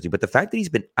non-contract jersey, but the fact that he's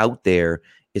been out there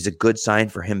is a good sign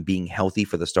for him being healthy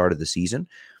for the start of the season.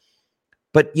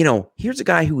 But, here's a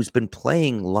guy who's been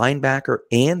playing linebacker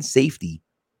and safety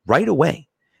right away,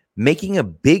 making a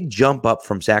big jump up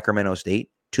from Sacramento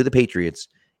State to the Patriots,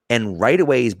 and right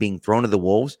away is being thrown to the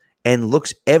Wolves and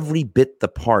looks every bit the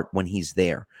part when he's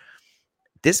there.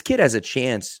 This kid has a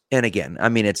chance, and again, I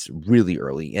mean, it's really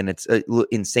early, and it's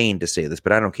insane to say this,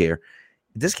 but I don't care.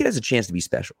 This kid has a chance to be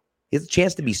special. He has a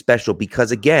chance to be special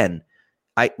because, again,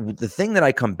 the thing that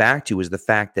I come back to is the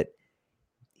fact that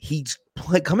he's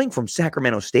coming from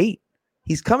Sacramento State.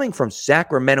 He's coming from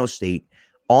Sacramento State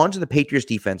onto the Patriots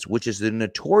defense, which is a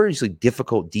notoriously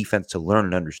difficult defense to learn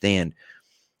and understand.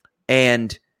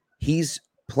 And he's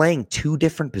playing 2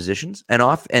 different positions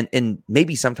and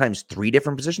maybe sometimes 3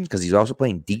 different positions because he's also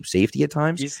playing deep safety at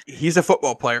times. He's a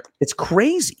football player. It's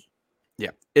crazy.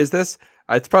 Yeah. Is this?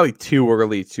 It's probably too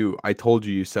early to. I told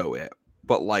you so. It.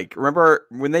 But like, remember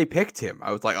when they picked him?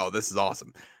 I was like, oh, this is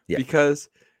awesome, Yeah. because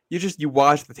you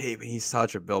watch the tape and he's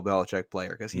such a Bill Belichick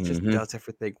player because he just Mhm. does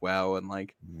everything well, and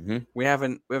like Mhm. we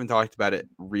haven't talked about it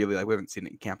really, like we haven't seen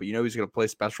it in camp, but he's going to play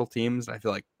special teams. I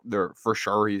feel like they're for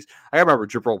sure. I remember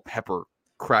Jabril Pepper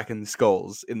cracking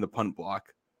skulls in the punt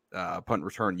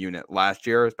return unit last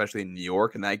year, especially in New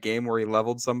York in that game where he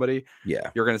leveled somebody.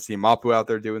 Yeah. You're going to see Mapu out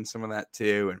there doing some of that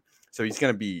too, and so he's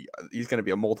going to be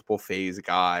a multiple phase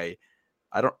guy.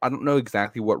 I don't know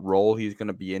exactly what role he's going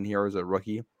to be in here as a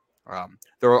rookie.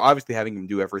 They're obviously having him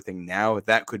do everything now.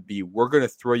 That could be, we're going to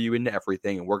throw you into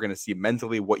everything, and we're going to see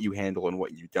mentally what you handle and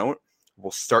what you don't.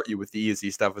 We'll start you with the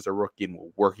easy stuff as a rookie, and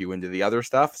we'll work you into the other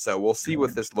stuff. So we'll see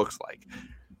what this looks like.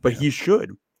 But he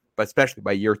should, but especially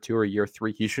by year 2 or year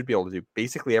 3, he should be able to do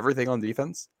basically everything on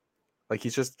defense. Like,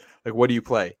 he's just like, what do you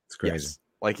play? It's crazy. Yes.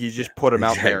 Like, you just put him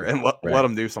out there and let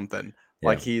him do something. Yeah.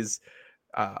 Like, he's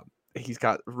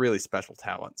got really special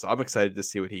talent. So I'm excited to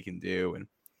see what he can do. And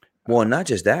well, not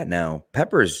just that now.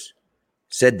 Peppers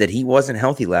said that he wasn't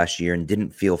healthy last year and didn't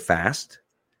feel fast.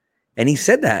 And he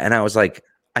said that, and I was like,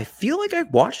 I feel like I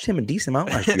watched him a decent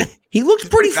amount last year. He looks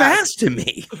pretty fast to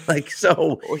me. Like,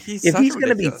 so if he's going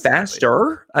to be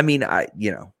faster, I mean,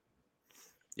 yeah,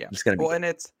 it's going to be.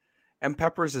 Well, and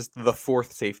Peppers is the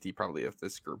 4th safety probably of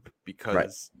this group,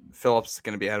 because Phillips is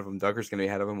going to be ahead of him, Duggar's going to be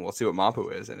ahead of him. We'll see what Mapu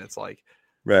is, and it's like,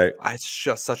 it's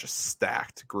just such a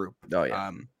stacked group. Oh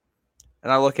yeah.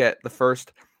 And I look at the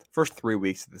first 3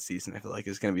 weeks of the season, I feel like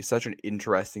it's going to be such an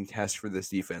interesting test for this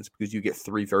defense, because you get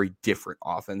 3 very different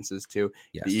offenses too.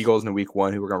 Yes. The Eagles in week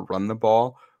 1, who are going to run the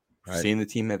ball. Seeing the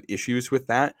team have issues with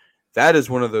that. That is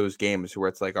one of those games where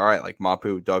it's like, all right, like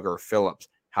Mapu, Duggar, Phillips,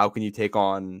 how can you take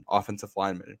on offensive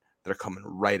linemen that are coming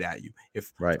right at you?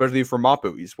 Especially for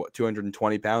Mapu, he's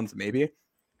 220 pounds maybe.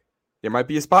 There might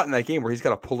be a spot in that game where he's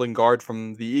got a pulling guard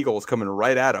from the Eagles coming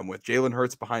right at him with Jalen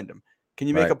Hurts behind him. Can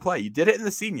you make a play? You did it in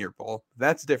the Senior Bowl.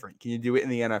 That's different. Can you do it in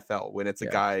the NFL when it's a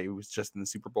guy who was just in the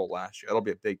Super Bowl last year? That'll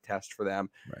be a big test for them.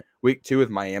 Right. Week 2 with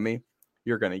Miami,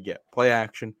 you're going to get play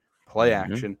action,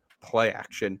 and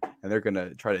they're going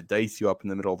to try to dice you up in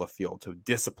the middle of the field. So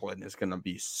discipline is going to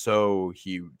be so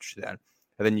huge then.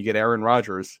 And then you get Aaron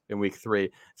Rodgers in week 3.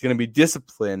 It's going to be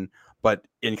discipline, but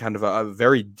in kind of a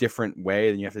very different way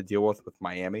than you have to deal with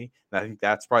Miami. And I think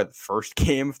that's probably the first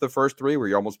game of the first 3 where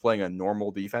you're almost playing a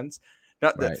normal defense.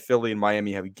 Not that Philly and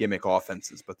Miami have gimmick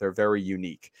offenses, but they're very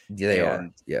unique. Yeah, they are.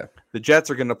 Yeah. The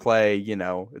Jets are going to play, it's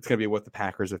going to be what the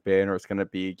Packers have been, or it's going to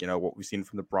be, what we've seen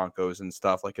from the Broncos and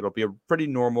stuff. Like, it'll be a pretty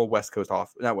normal zone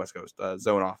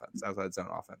offense, outside zone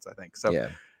offense, I think. So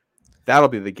that'll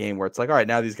be the game where it's like, all right,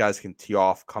 now these guys can tee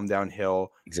off, come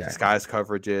downhill, disguise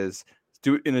coverages,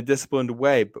 do it in a disciplined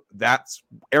way. But that's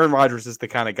Aaron Rodgers is the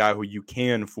kind of guy who you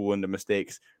can fool into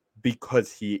mistakes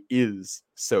because he is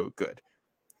so good.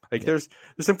 Like, there's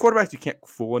some quarterbacks you can't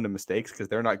fool into mistakes because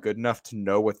they're not good enough to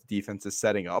know what the defense is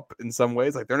setting up in some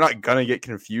ways. Like, they're not going to get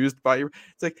confused by you.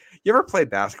 It's like, you ever play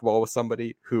basketball with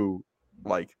somebody who,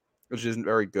 like, which isn't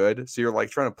very good? So you're, like,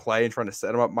 trying to play and trying to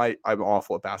set them up. I'm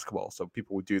awful at basketball, so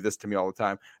people would do this to me all the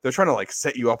time. They're trying to, like,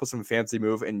 set you up with some fancy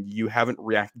move, and you haven't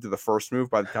reacted to the first move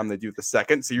by the time they do the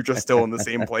second, so you're just still in the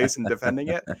same place and defending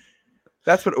it.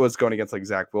 That's what it was going against, like,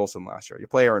 Zach Wilson last year. You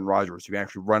play Aaron Rodgers, you can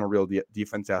actually run a real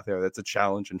defense out there. That's a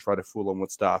challenge, and try to fool him with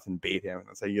stuff and bait him. And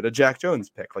that's how you get a Jack Jones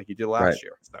pick like you did last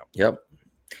year. So. Yep.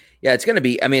 Yeah, it's going to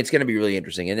be really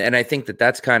interesting. And I think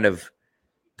that's kind of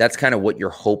what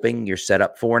you're hoping you're set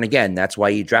up for. And again, that's why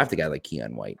you draft a guy like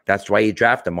Keon White. That's why you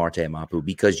draft a Marte Mapu,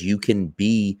 because you can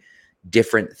be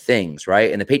different things,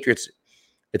 right? And the Patriots,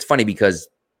 it's funny because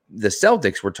the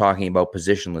Celtics were talking about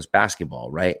positionless basketball,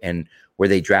 right? And where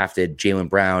they drafted Jaylen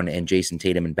Brown and Jason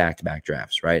Tatum in back-to-back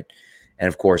drafts, right? And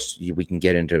of course, we can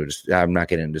get into it. I'm not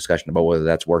getting into discussion about whether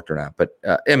that's worked or not, but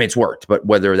I mean, it's worked, but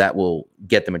whether that will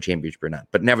get them a championship or not.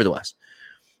 But nevertheless,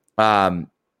 are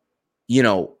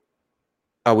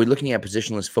we looking at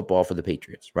positionless football for the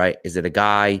Patriots, right? Is it a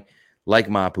guy like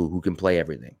Mapu who can play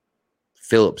everything?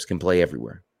 Phillips can play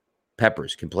everywhere.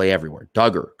 Peppers can play everywhere.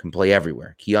 Duggar can play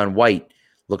everywhere. Keon White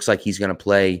looks like he's going to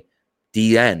play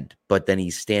D end, but then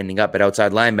he's standing up at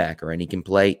outside linebacker, and he can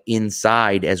play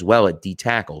inside as well at D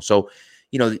tackle. So,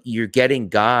 you're getting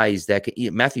guys that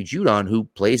Matthew Judon, who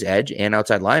plays edge and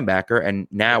outside linebacker, and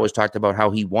now has talked about how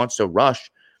he wants to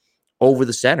rush over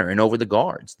the center and over the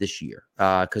guards this year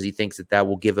because he thinks that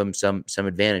will give him some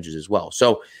advantages as well.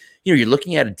 So, you're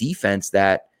looking at a defense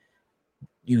that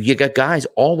you got guys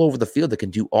all over the field that can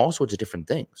do all sorts of different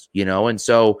things, and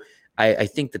so I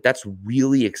think that's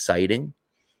really exciting.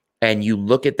 And you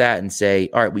look at that and say,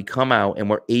 all right, we come out and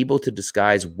we're able to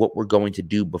disguise what we're going to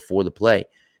do before the play.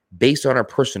 Based on our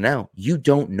personnel, you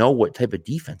don't know what type of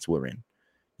defense we're in.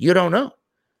 You don't know.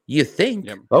 You think,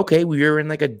 okay, we're in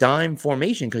like a dime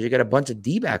formation because you got a bunch of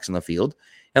D-backs in the field,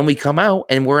 and we come out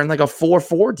and we're in like a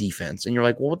 4-4 defense. And you're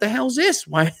like, well, what the hell is this?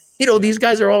 Why, these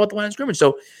guys are all at the line of scrimmage.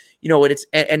 So,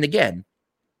 and again,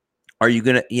 are you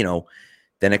going to,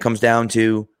 then it comes down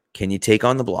to, can you take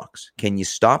on the blocks? Can you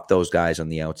stop those guys on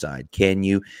the outside? Can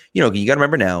you, you got to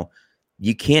remember now,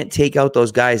 you can't take out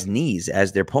those guys' knees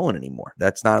as they're pulling anymore.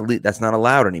 That's not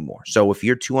allowed anymore. So if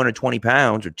you're 220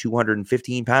 pounds or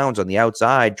 215 pounds on the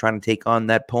outside trying to take on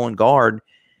that pulling guard,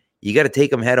 you got to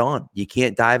take him head on. You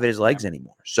can't dive at his legs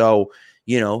anymore. So,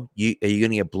 are you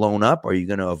going to get blown up? Are you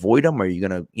going to avoid him? Are you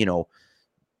going to,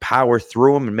 power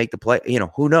through him and make the play?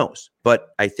 Who knows? But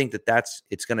I think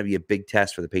it's going to be a big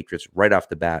test for the Patriots right off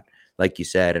the bat, like you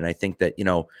said. And I think that,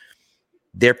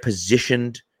 they're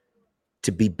positioned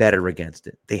to be better against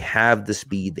it. They have the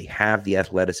speed, they have the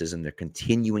athleticism, they're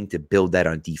continuing to build that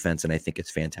on defense, and I think it's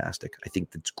fantastic. I think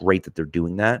it's great that they're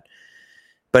doing that.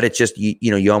 But it's just,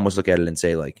 you almost look at it and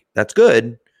say, like, that's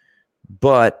good,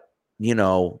 but,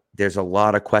 there's a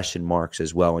lot of question marks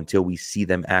as well until we see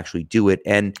them actually do it.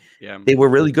 And they were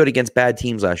really good against bad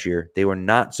teams last year. They were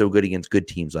not so good against good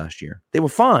teams last year. They were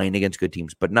fine against good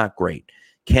teams, but not great.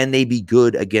 Can they be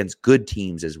good against good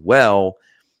teams as well?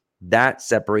 That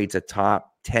separates a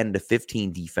top 10 to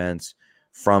 15 defense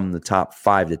from the top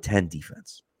 5 to 10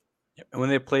 defense. And when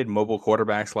they played mobile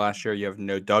quarterbacks last year, you have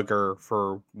no Duggar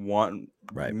for one,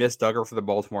 missed Duggar for the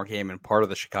Baltimore game and part of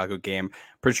the Chicago game.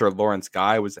 Pretty sure Lawrence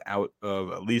Guy was out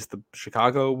of at least the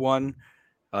Chicago one.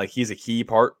 Like, he's a key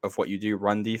part of what you do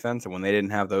run defense. And when they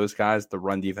didn't have those guys, the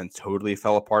run defense totally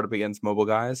fell apart against mobile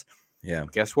guys. Yeah.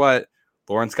 Guess what?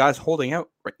 Lawrence Guy's holding out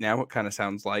right now, it kind of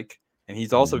sounds like. And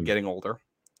he's also getting older.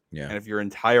 Yeah. And if your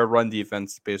entire run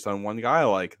defense is based on one guy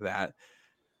like that,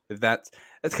 that's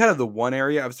kind of the one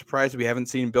area I'm surprised we haven't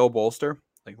seen Bill bolster.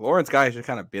 Like, Lawrence Guy has just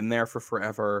kind of been there for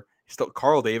forever.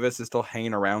 Carl Davis is still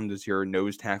hanging around as your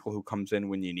nose tackle who comes in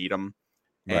when you need him.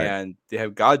 Right. And they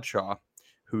have Godshaw,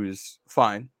 who's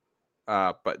fine,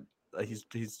 but he's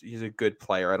a good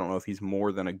player. I don't know if he's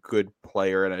more than a good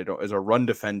player, and as a run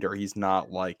defender, he's not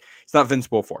Vince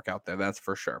Wilfork out there, that's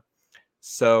for sure.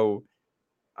 So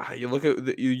you look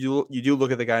at you do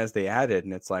look at the guys they added,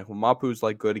 and it's like, well, Mapu's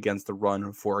like good against the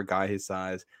run for a guy his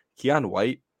size. Keon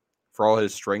White, for all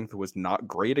his strength, was not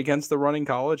great against the run in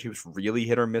college. He was really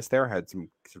hit or miss there. Had some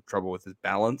trouble with his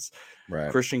balance. Right.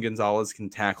 Christian Gonzalez can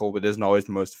tackle, but isn't always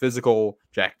the most physical.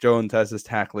 Jack Jones has his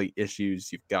tackling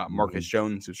issues. You've got Marcus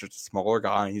Jones, who's just a smaller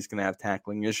guy. He's going to have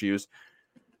tackling issues.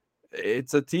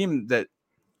 It's a team that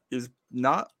is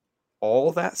not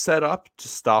all that set up to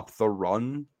stop the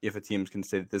run if a team can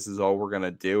say that this is all we're going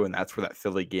to do. And that's where that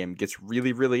Philly game gets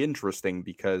really, really interesting,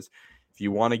 because if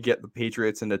you want to get the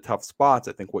Patriots into tough spots,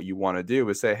 I think what you want to do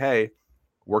is say, hey,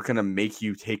 we're going to make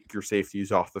you take your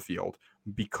safeties off the field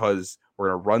because we're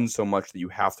going to run so much that you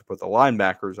have to put the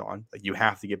linebackers on. Like, you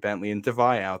have to get Bentley and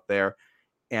Tavai out there.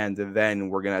 And then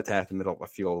we're going to attack the middle of the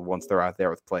field once they're out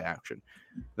there with play action.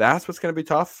 That's what's going to be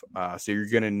tough. So you're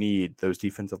going to need those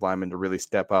defensive linemen to really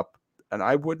step up. And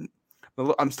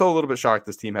I'm still a little bit shocked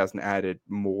this team hasn't added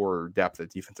more depth at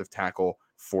defensive tackle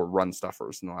for run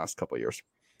stuffers in the last couple of years.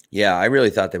 Yeah, I really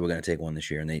thought they were going to take one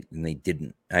this year, and they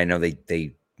didn't. I know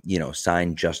they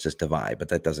signed Justice Tavai, but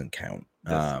that doesn't count.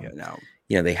 No.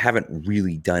 They haven't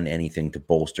really done anything to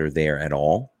bolster there at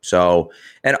all. So,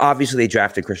 and obviously they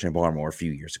drafted Christian Barmore a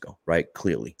few years ago, right?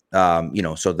 Clearly,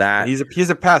 so that he's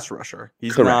a pass rusher.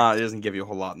 He's correct. Not. He doesn't give you a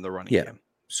whole lot in the running game.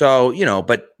 So,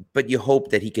 but you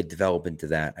hope that he could develop into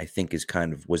that, I think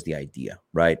was the idea,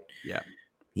 right? Yeah.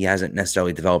 He hasn't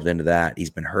necessarily developed into that. He's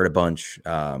been hurt a bunch.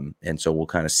 And so we'll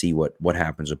kind of see what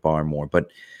happens with Barmore.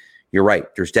 But you're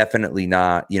right. There's definitely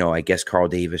not, I guess Carl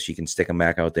Davis, you can stick him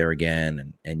back out there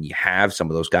again. And you have some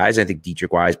of those guys. I think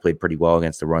Dietrich Wise played pretty well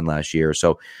against the run last year.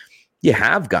 So you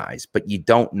have guys, but you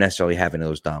don't necessarily have any of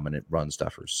those dominant run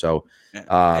stuffers. So,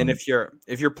 and if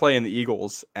you're playing the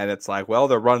Eagles and it's like, well,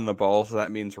 they're running the ball, so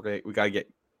that means we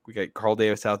got Carl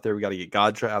Davis out there, we got to get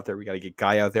Godcha out there, we got to get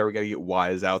Guy out there, we got to get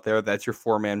Wise out there. That's your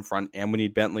 4-man front, and we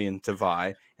need Bentley and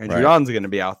Tavai, and Judon's going to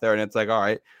be out there, and it's like, all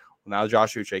right, well, now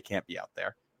Josh Uche can't be out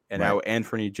there, and now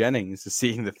Anthony Jennings is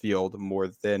seeing the field more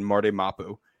than Marty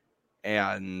Mapu,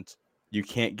 and you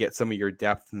can't get some of your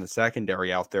depth in the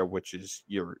secondary out there, which is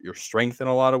your strength in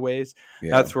a lot of ways.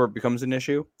 Yeah. That's where it becomes an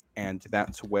issue. And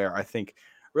that's where I think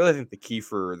the key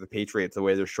for the Patriots, the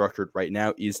way they're structured right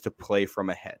now, is to play from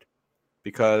ahead.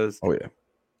 Because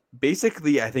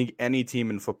basically, I think any team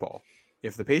in football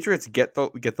if the Patriots get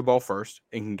the ball first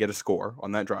and can get a score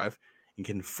on that drive and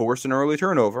can force an early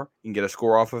turnover and get a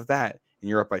score off of that, and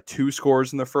you're up by 2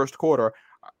 scores in the first quarter,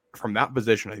 from that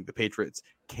position, I think the Patriots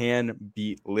can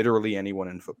beat literally anyone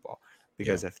in football.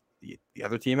 Because if the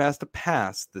other team has to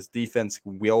pass, this defense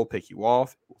will pick you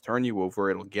off, it will turn you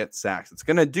over, it'll get sacks. It's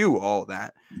going to do all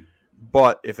that.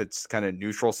 But if it's kind of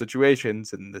neutral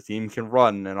situations and the team can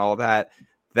run and all that,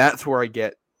 that's where I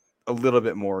get a little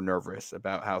bit more nervous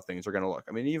about how things are going to look.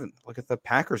 I mean, even look at the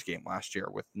Packers game last year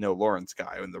with no Lawrence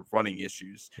guy and the running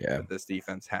issues that this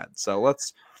defense had. So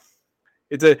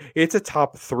it's a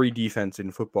top 3 defense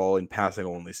in football in passing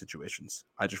only situations.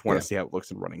 I just want to see how it looks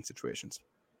in running situations.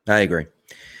 I agree.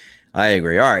 All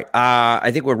right.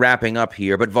 I think we're wrapping up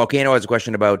here, but Volcano has a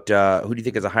question about who do you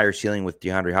think has a higher ceiling with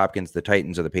DeAndre Hopkins, the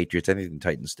Titans or the Patriots? I think the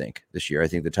Titans stink this year. I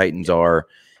think the Titans are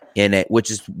in it, which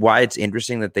is why it's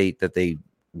interesting that they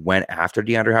went after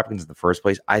DeAndre Hopkins in the first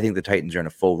place. I think the Titans are in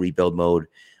a full rebuild mode.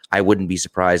 I wouldn't be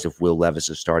surprised if Will Levis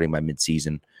is starting by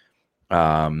midseason.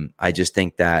 I just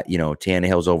think that,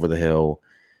 Tannehill's over the hill.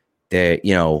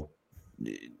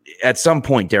 At some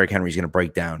point, Derrick Henry's going to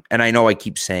break down. And I know I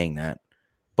keep saying that,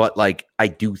 but I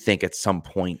do think at some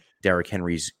point, Derrick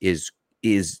Henry's he's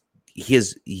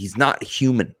not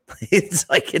human. It's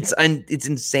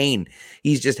insane.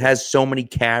 He just has so many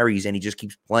carries and he just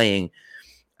keeps playing.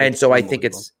 And so I think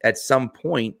it's at some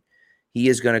point he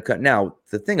is going to cut. Now,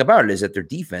 the thing about it is that their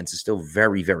defense is still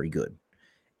very, very good.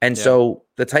 And so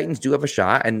the Titans do have a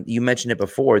shot. And you mentioned it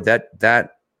before that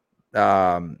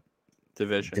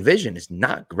division is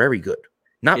not very good.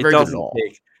 Not very good at all.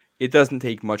 It doesn't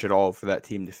take much at all for that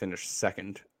team to finish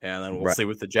second. And then we'll see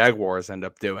what the Jaguars end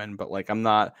up doing. But I'm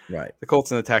not right. The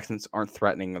Colts and the Texans aren't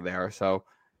threatening there. So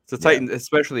the Titans,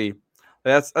 especially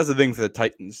that's the thing for the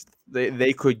Titans.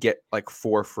 They could get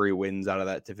 4 free wins out of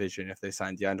that division if they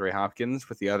signed DeAndre Hopkins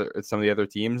with some of the other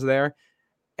teams there.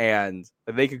 And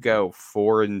they could go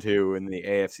 4-2 in the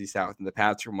AFC South, and the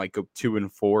Pats might go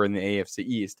 2-4 in the AFC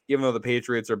East, even though the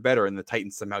Patriots are better, and the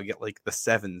Titans somehow get the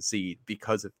 7 seed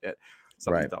because of it.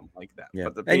 Something dumb like that. Yeah.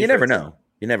 But and you never know.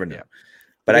 Yeah.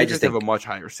 But I just have a much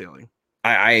higher ceiling.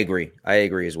 I agree. I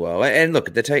agree as well. And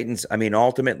look, the Titans, I mean,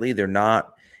 ultimately, they're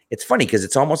not. It's funny because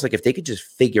it's almost like if they could just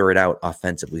figure it out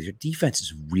offensively, their defense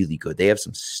is really good. They have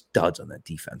some studs on that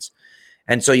defense.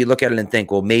 And so you look at it and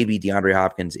think, well, maybe DeAndre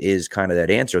Hopkins is kind of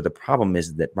that answer. The problem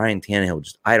is that Ryan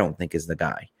Tannehill I don't think is the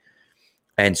guy.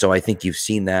 And so I think you've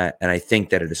seen that. And I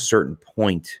think that at a certain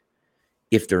point,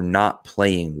 if they're not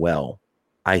playing well,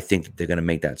 I think that they're going to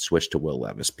make that switch to Will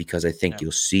Levis because I think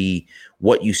you'll see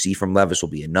what you see from Levis will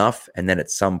be enough. And then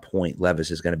at some point, Levis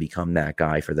is going to become that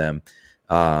guy for them.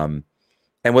 And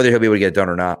whether he'll be able to get it done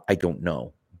or not, I don't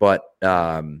know. But,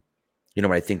 I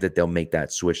think that they'll make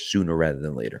that switch sooner rather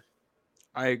than later.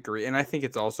 I agree. And I think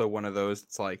it's also one of those,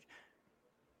 it's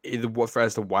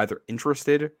as to why they're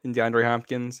interested in DeAndre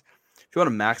Hopkins. If you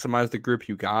want to maximize the group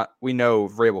you got, we know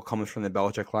Vrabel comes from the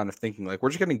Belichick line of thinking, we're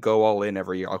just going to go all in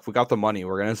every year. If we got the money,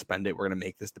 we're going to spend it. We're going to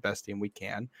make this the best team we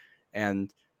can.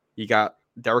 And you got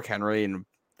Derrick Henry and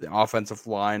the offensive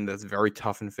line that's very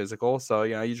tough and physical. So,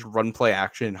 you just run play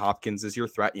action. Hopkins is your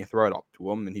threat, and you throw it up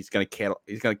to him, and he's going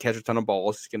to catch a ton of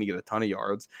balls. He's going to get a ton of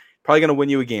yards. Probably going to win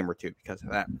you a game or two because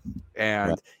of that.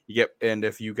 And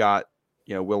if you got,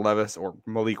 Will Levis or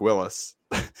Malik Willis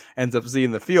ends up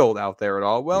seeing the field out there at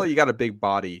all, well, you got a big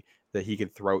body that he can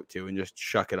throw it to and just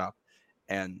shuck it up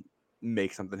and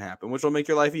make something happen, which will make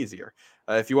your life easier.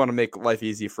 If you want to make life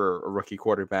easy for a rookie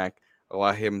quarterback,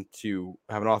 allow him to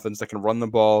have an offense that can run the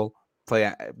ball,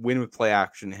 win with play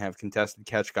action, and have contested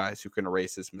catch guys who can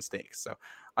erase his mistakes. So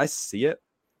I see it,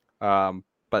 but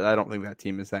I don't think that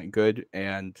team is that good.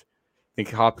 And I think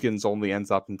Hopkins only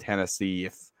ends up in Tennessee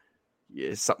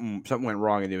if something went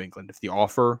wrong in New England. If the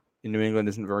offer in New England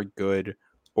isn't very good,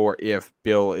 or if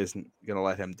Bill isn't going to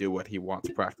let him do what he wants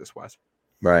practice-wise.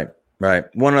 Right.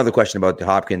 One other question about the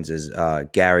Hopkins is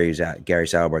Gary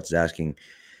Sauerbart's is asking,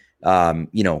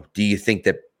 do you think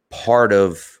that part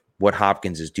of what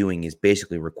Hopkins is doing is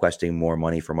basically requesting more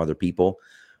money from other people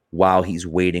while he's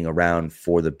waiting around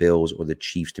for the Bills or the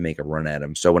Chiefs to make a run at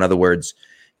him? So in other words,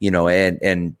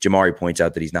 and Jamari points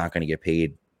out that he's not going to get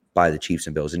paid by the Chiefs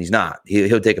and Bills, and he's not.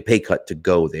 He'll take a pay cut to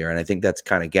go there. And I think that's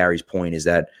kind of Gary's point, is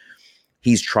that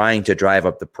he's trying to drive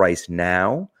up the price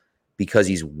now because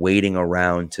he's waiting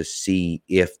around to see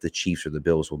if the Chiefs or the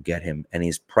Bills will get him. And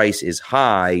his price is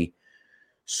high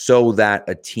so that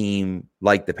a team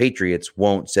like the Patriots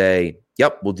won't say,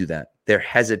 yep, we'll do that. They're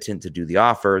hesitant to do the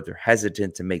offer. They're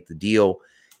hesitant to make the deal.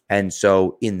 And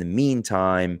so in the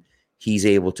meantime, he's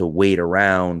able to wait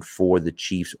around for the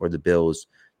Chiefs or the Bills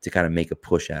to kind of make a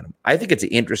push at him. I think it's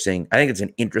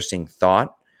an interesting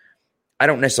thought. I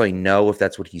don't necessarily know if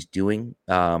that's what he's doing,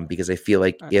 because I feel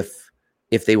like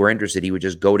if they were interested, he would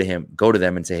just go to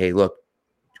them and say, "Hey, look,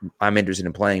 I'm interested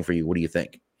in playing for you. What do you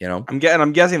think?" You know, I'm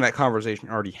guessing that conversation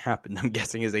already happened. I'm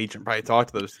guessing his agent probably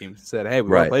talked to those teams and said, "Hey,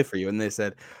 we want to play for you," and they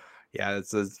said, "Yeah,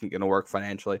 this isn't going to work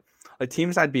financially." Like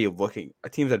teams I'd be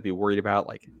worried about,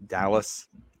 like Dallas.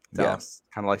 Dallas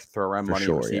kind of likes to throw around money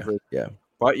at receivers. Yeah.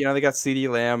 But they got CeeDee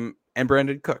Lamb and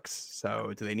Brandon Cooks.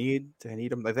 So do they need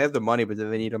them? Like they have the money, but do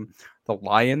they need them? The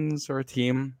Lions are a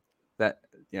team that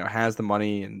has the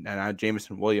money, and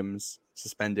Jameson Williams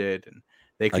suspended, and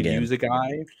they could use a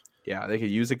guy. Yeah, they could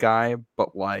use a guy,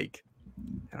 but like,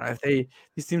 if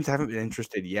these teams haven't been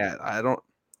interested yet, DeAndre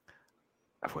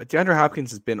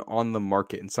Hopkins has been on the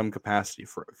market in some capacity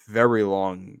for a very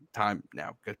long time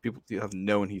now because people have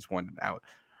known he's wanted out.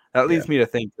 That leads me to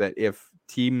think that if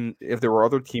there were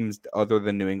other teams other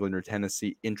than New England or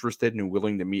Tennessee interested and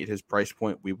willing to meet his price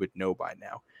point, we would know by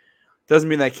now. Doesn't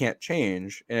mean that can't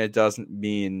change, and it doesn't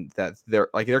mean that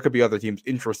there could be other teams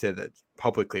interested that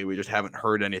publicly we just haven't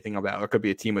heard anything about. There could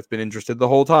be a team that's been interested the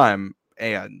whole time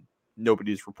and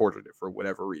nobody's reported it for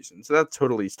whatever reason. So that's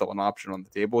totally still an option on the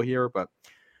table here, but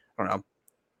I don't know.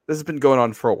 This has been going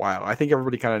on for a while. I think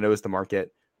everybody kind of knows the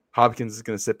market. Hopkins is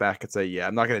going to sit back and say, "Yeah,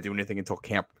 I'm not going to do anything until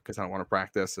camp because I don't want to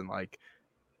practice." And like,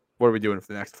 what are we doing for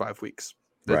the next 5 weeks?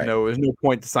 There's no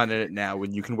point to sign in it now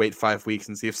when you can wait 5 weeks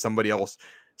and see if somebody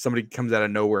comes out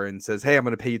of nowhere and says, "Hey, I'm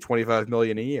going to pay you $25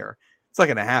 million a year." It's not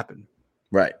going to happen,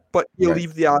 right? But you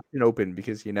leave the option open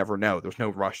because you never know. There's no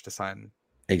rush to sign.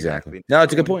 Exactly. No,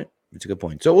 it's a good point. It's a good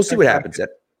point. So we'll see what happens.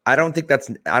 I don't think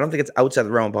it's outside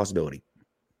the realm of possibility.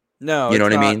 No, you know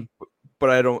what I mean. But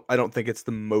I don't think it's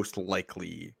the most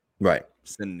likely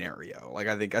scenario. Like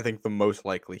I think the most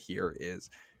likely here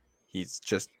is he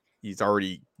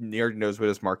already knows what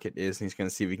his market is, and he's going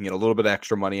to see if he can get a little bit of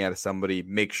extra money out of somebody,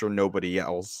 make sure nobody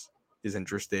else is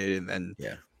interested, and then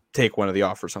take one of the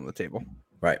offers on the table.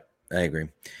 Right. I agree.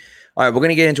 All right, we're going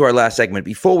to get into our last segment.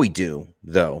 Before we do,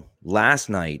 though, last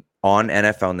night on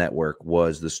NFL Network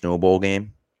was the Snow Bowl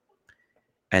game,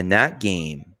 and that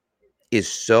game is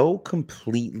so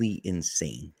completely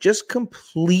insane, just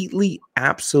completely,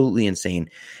 absolutely insane.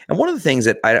 And one of the things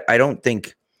that I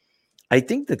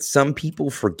think that some people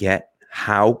forget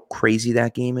how crazy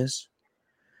that game is.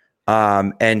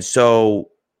 And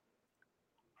so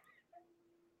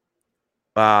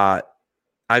I'm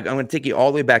going to take you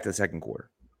all the way back to the second quarter.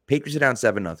 Patriots are down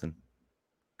 7-0.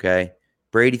 Okay.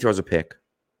 Brady throws a pick.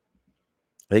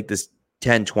 I think this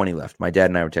 10-20 left. My dad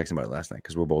and I were texting about it last night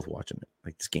because we're both watching it.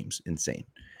 Like, this game's insane.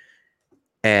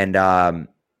 And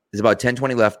there's about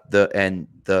 10-20 left.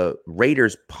 The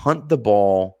Raiders punt the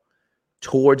ball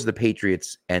towards the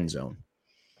Patriots end zone.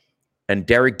 And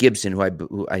Derek Gibson,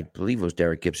 who I believe was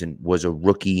Derek Gibson, was a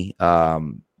rookie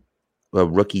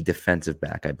defensive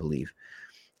back, I believe.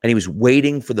 And he was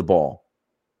waiting for the ball.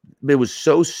 It was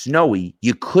so snowy,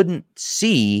 you couldn't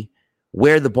see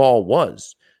where the ball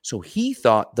was. So he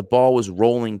thought the ball was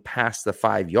rolling past the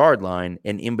 5-yard line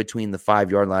and in between the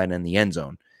 5-yard line and the end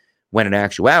zone, when in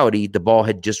actuality, the ball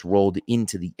had just rolled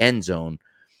into the end zone.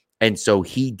 And so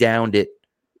he downed it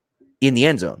in the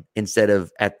end zone instead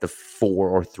of at the 4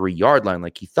 or 3-yard line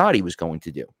like he thought he was going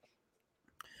to do.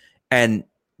 And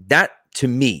that, to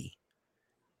me,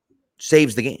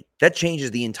 saves the game. That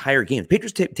changes the entire game. The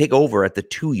Patriots take over at the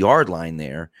 2-yard line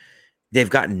there. They've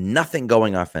got nothing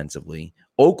going offensively.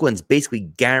 Oakland's basically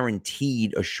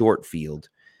guaranteed a short field,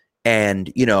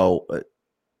 and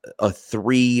a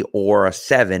 3 or a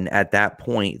 7 at that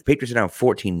point. The Patriots are down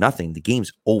 14-0. The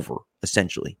game's over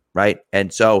essentially, right?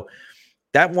 And so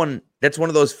that's one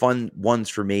of those fun ones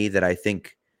for me that I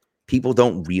think people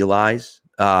don't realize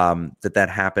that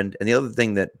happened. And the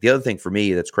other thing for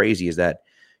me that's crazy is that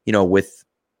with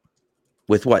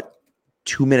what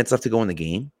 2 minutes left to go in the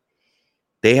game,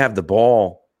 they have the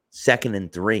ball 2nd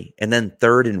and 3, and then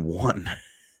 3rd and 1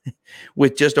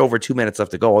 with just over 2 minutes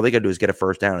left to go. All they got to do is get a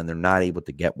first down, and they're not able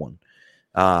to get one.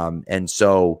 And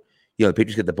so, the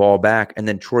Patriots get the ball back, and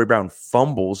then Troy Brown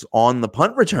fumbles on the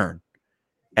punt return,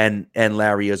 and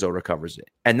Larry Izzo recovers it.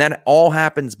 And that all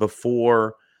happens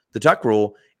before the tuck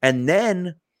rule, and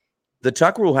then the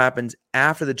tuck rule happens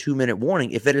after the 2-minute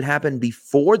warning. If it had happened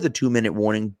before the 2-minute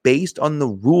warning, based on the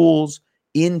rules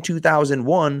in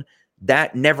 2001,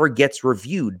 that never gets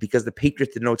reviewed because the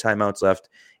Patriots did no timeouts left,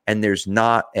 and there's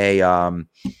not a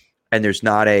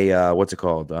what's it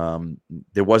called?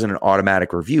 There wasn't an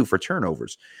automatic review for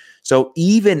turnovers. So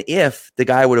even if the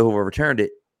guy would have overturned it,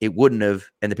 it wouldn't have,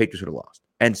 and the Patriots would have lost.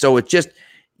 And so it's just,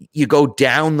 you go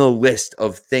down the list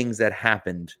of things that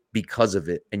happened because of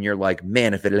it, and you're like,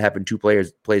 man, if it had happened two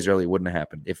plays early, it wouldn't have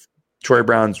happened. If Troy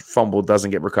Brown's fumble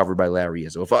doesn't get recovered by Larry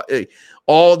Izzo, if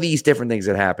all these different things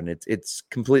that happen, it's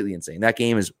completely insane. That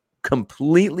game is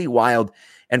completely wild,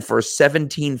 and for a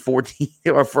 17-14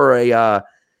 or for a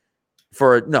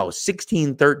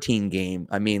 16-13 game,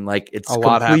 I mean, like, it's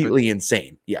completely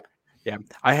insane. Yeah.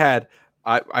 I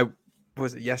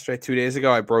was it yesterday, 2 days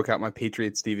ago, I broke out my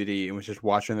Patriots DVD and was just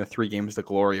watching the 3 games the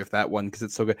glory of that one because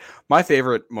it's so good. My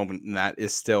favorite moment in that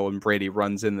is still when Brady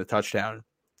runs in the touchdown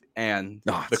and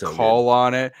the call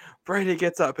on it. Brady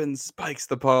gets up and spikes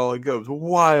the ball and goes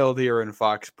wild here in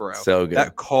Foxborough. So good.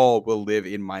 That call will live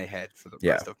in my head for the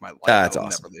rest of my life. That's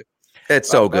awesome. Never leave. It's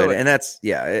so good. And that's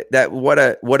what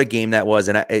a game that was.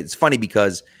 And it's funny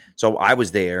because so I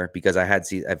was there because I've had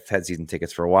season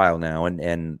tickets for a while now,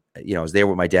 and I was there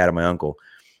with my dad and my uncle,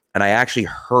 and I actually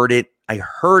heard it. I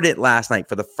heard it last night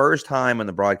for the first time on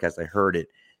the broadcast. I heard it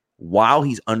while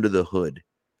he's under the hood.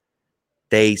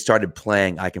 They started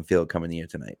playing "I Can Feel It Coming in the Air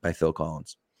Tonight" by Phil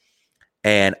Collins,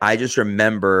 and I just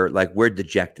remember, like, we're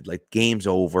dejected, like, game's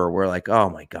over. We're like, oh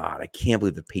my god, I can't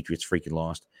believe the Patriots freaking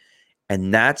lost.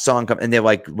 And that song comes, and they're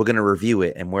like, we're going to review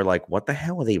it. And we're like, what the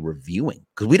hell are they reviewing?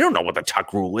 Because we don't know what the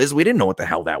tuck rule is. We didn't know what the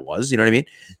hell that was. You know what I mean?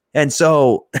 And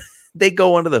so they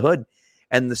go under the hood,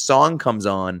 and the song comes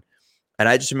on. And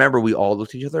I just remember we all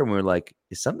looked at each other, and we were like,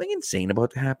 is something insane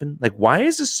about to happen? Like, why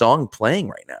is this song playing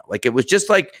right now? Like, it was just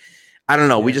like, I don't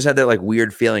know. Yeah. We just had that, like,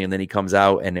 weird feeling. And then he comes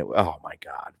out, and oh, my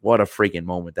God, what a freaking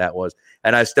moment that was.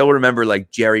 And I still remember,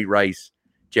 like, Jerry Rice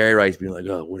being like,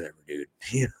 oh, whatever, dude.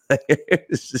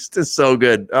 It's just so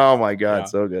good. Oh, my God,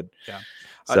 so good. Yeah.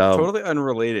 So totally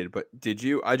unrelated, but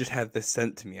I just had this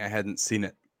sent to me. I hadn't seen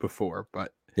it before,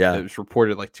 but it was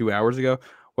reported like 2 hours ago.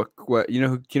 What you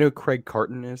know who Craig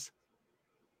Carton is?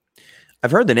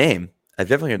 I've heard the name. I've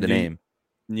definitely heard the name.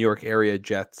 New York area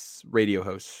Jets radio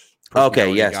host.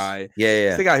 Okay, yes. Guy. Yeah.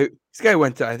 He's the guy who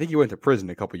went to, I think he went to prison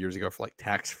a couple years ago for like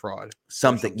tax fraud.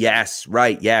 Something. Yes,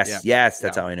 right. Yes.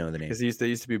 That's how I know the name. Because they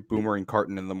used to be Boomer and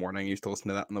Carton in the morning. I used to listen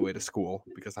to that on the way to school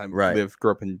because I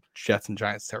grew up in Jets and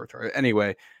Giants territory.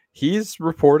 Anyway, he's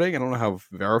reporting, I don't know how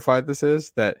verified this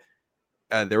is, that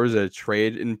there was a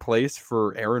trade in place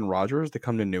for Aaron Rodgers to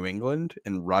come to New England,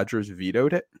 and Rodgers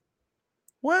vetoed it.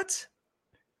 What?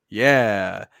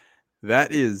 Yeah.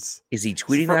 That is he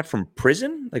tweeting that from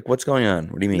prison? Like, what's going on?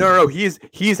 What do you mean? No, he's out.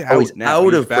 He's now.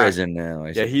 Out of prison now.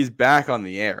 He's back on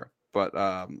the air. But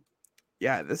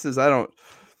this is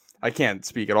I can't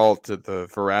speak at all to the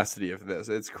veracity of this.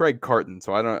 It's Craig Carton,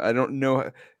 so I don't know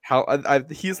how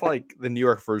he's like the New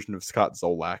York version of Scott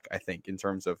Zolak, I think, in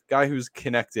terms of guy who's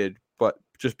connected, but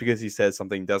just because he says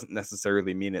something doesn't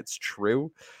necessarily mean it's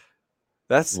true.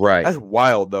 That's right. That's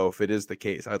wild, though. If it is the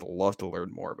case, I'd love to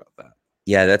learn more about that.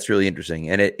 Yeah, that's really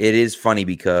interesting. And it is funny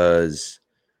because,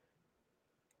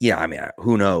 I mean,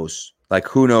 who knows? Like,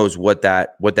 who knows what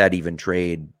that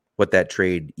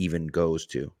trade even goes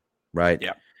to, right?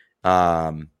 Yeah.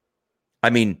 I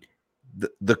mean,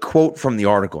 the quote from the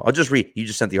article, I'll just read. You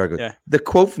just sent the article. Yeah. The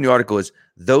quote from the article is,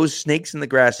 "Those snakes in the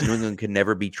grass in New England can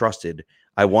never be trusted.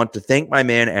 I want to thank my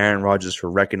man Aaron Rodgers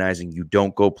for recognizing you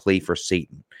don't go play for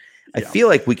Satan." I feel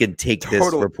like we can take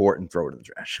this report and throw it in the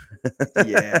trash.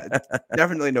 Yeah,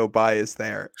 definitely no bias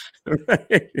there.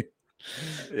 Right.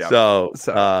 Yeah.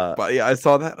 But I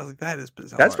saw that. I was like, that is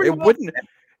bizarre. That's pretty.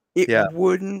 It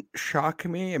wouldn't shock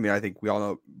me. I mean, I think we all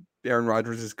know Aaron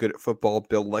Rodgers is good at football.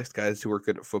 Bill likes guys who are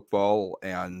good at football,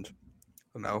 and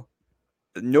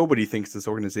nobody thinks this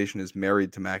organization is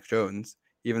married to Mac Jones.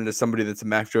 Even as somebody that's a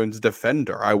Mac Jones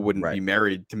defender, I wouldn't be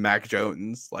married to Mac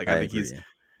Jones. Like, I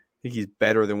think he's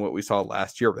better than what we saw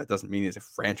last year, but that doesn't mean he's a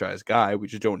franchise guy. We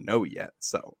just don't know yet.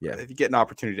 So if you get an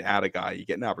opportunity to add a guy, you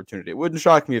get an opportunity. It wouldn't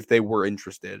shock me if they were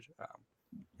interested.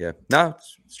 No,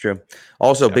 it's true.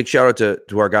 Also, big shout out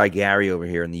to our guy Gary over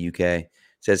here in the UK.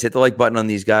 Says, hit the like button on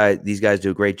these guys. These guys do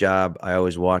a great job. I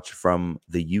always watch from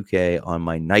the UK on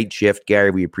my night shift. Gary,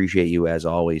 we appreciate you as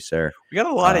always, sir. We got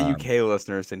a lot of UK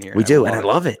listeners in here. We do, and I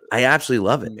love it. I absolutely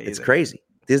love it. Amazing. It's crazy.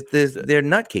 They're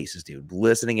nutcases, dude.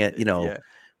 Listening at,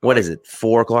 what is it,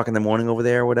 4 o'clock in the morning over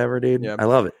there or whatever, dude? Yeah. I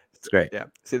love it. It's great. Yeah.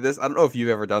 See this? I don't know if you've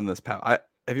ever done this, pal.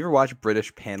 Have you ever watched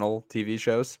British panel TV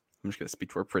shows? I'm just going to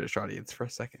speak to our British audience for a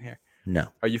second here. No.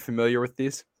 Are you familiar with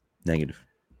these? Negative.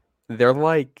 They're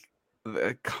like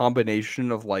a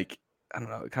combination of like, I don't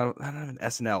know, kind of an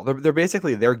SNL. They're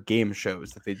basically their game shows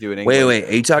that they do in England. Wait.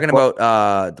 Are you talking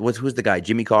about who's the guy?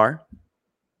 Jimmy Carr?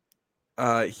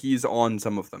 He's on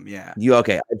some of them. Yeah.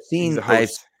 Okay? I've seen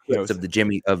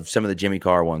of some of the Jimmy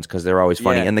Carr ones because they're always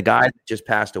funny. And the guy that just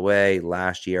passed away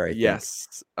last year, I think,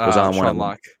 was on one of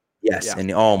them. Yes, Yeah.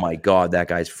 and oh my god, that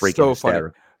guy's freaking So funny.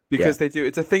 hysterical. Because they do,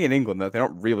 it's a thing in England that they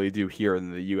don't really do here in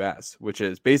the US, which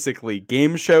is basically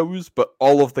game shows, but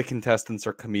all of the contestants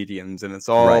are comedians and it's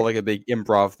all like a big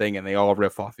improv thing and they all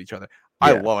riff off each other.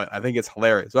 I love it. I think it's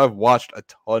hilarious. I've watched a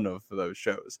ton of those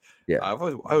shows. Yeah. I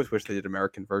always wish they did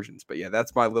American versions, but yeah,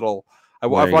 that's my little.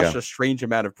 I've There you watched go. a strange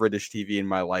amount of British TV in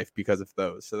my life because of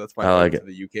those. So that's my I like vote to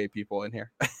the UK people in here.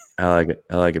 I like it.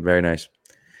 I like it. Very nice.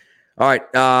 All right.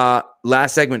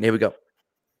 Last segment. Here we go.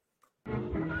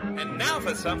 And now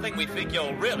for something we think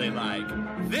you'll really like.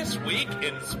 This week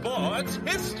in sports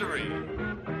history.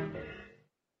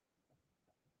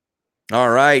 All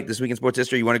right. This week in sports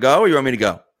history. You want to go or you want me to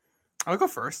go? I'll go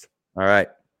first. All right.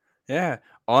 Yeah.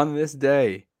 On this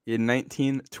day in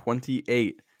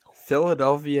 1928,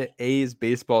 Philadelphia A's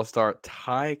baseball star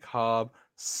Ty Cobb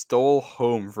stole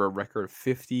home for a record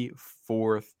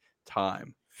 54th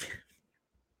time.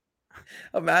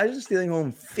 Imagine stealing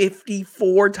home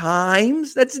 54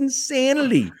 times. That's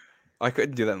insanity. I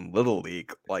couldn't do that in Little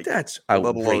League. Like That's let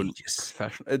alone outrageous.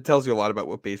 professional. It tells you a lot about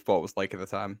what baseball was like at the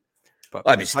time. But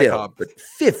I mean, Ty still, Cobb, but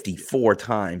 54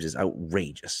 times is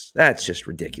outrageous. That's just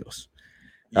ridiculous.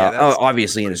 yeah, that's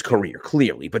Obviously in his pretty career,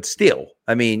 clearly, but still,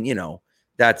 I mean,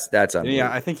 that's unbelievable.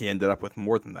 Yeah, I think he ended up with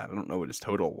more than that. I don't know what his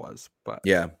total was, but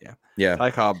Yeah. yeah.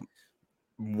 Ty Cobb,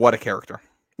 what a character.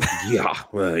 Yeah,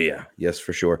 well, yeah, yes,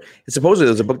 for sure. And supposedly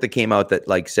there was a book that came out that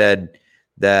like said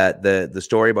that the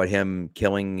story about him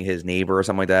killing his neighbor or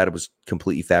something like that, it was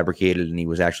completely fabricated, and he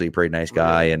was actually a pretty nice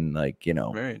guy, and like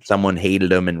someone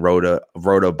hated him and wrote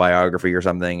a biography or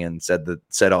something and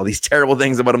said all these terrible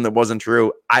things about him that wasn't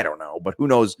true. I don't know, but who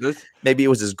knows? Maybe it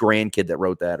was his grandkid that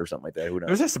wrote that or something like that. Who knows?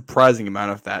 There's a surprising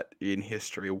amount of that in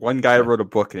history. One guy wrote a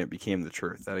book and it became the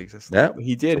truth. That exists. Yeah,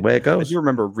 he did. the way it goes. I do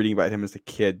remember reading about him as a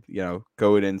kid.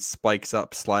 Going in spikes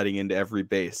up, sliding into every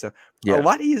base. So a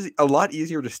lot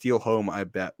easier to steal home, I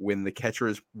bet, when the catcher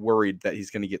is worried that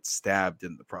he's going to get stabbed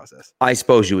in the process. I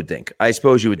suppose you would think.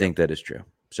 Think that is true.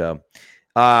 So,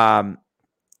 what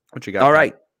you got? All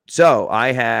right. So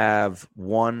I have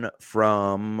one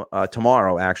from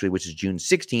tomorrow, actually, which is June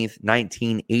 16th,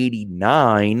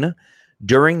 1989,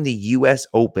 during the U.S.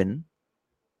 Open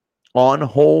on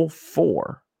hole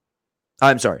 4.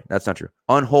 I'm sorry, that's not true.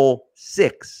 On hole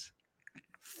 6,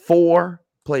 4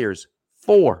 players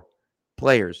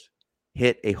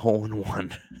hit a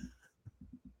hole-in-one.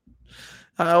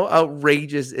 How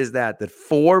outrageous is that? That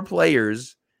 4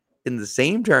 players in the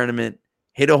same tournament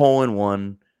hit a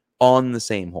hole-in-one on the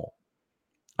same hole.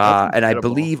 And I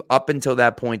believe up until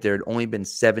that point, there had only been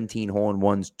 17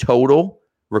 hole-in-ones total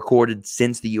recorded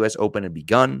since the U.S. Open had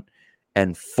begun,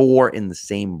 and 4 in the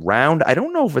same round. I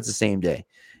don't know if it's the same day.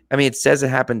 I mean, it says it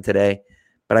happened today,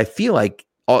 but I feel like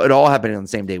it all happening on the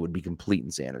same day would be complete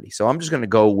insanity. So I'm just going to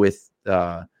go with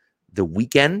the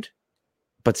weekend.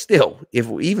 But still,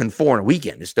 even 4 in a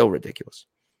weekend is still ridiculous.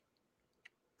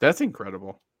 That's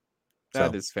incredible.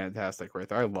 That is fantastic right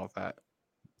there. I love that.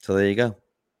 So there you go.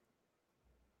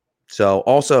 So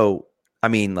also, I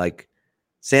mean, like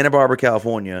Santa Barbara,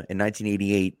 California in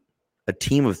 1988, a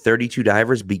team of 32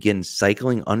 divers begin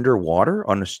cycling underwater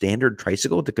on a standard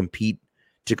tricycle to complete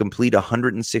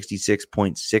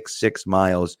 166.66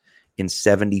 miles in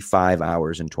 75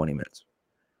 hours and 20 minutes.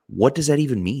 What does that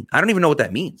even mean? I don't even know what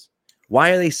that means.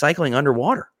 Why are they cycling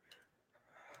underwater?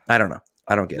 I don't know.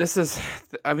 I don't get it.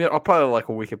 I'll probably like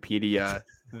a Wikipedia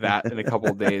that in a couple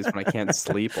of days when I can't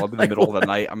sleep. I'll be in the middle of the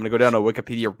night. I'm going to go down a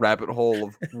Wikipedia rabbit hole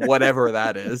of whatever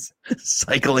that is.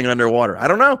 Cycling underwater. I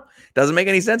don't know. Doesn't make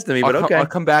any sense to me, but okay. I'll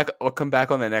come back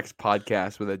on the next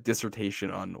podcast with a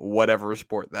dissertation on whatever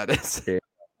sport that is. Yeah,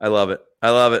 I love it.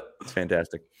 It's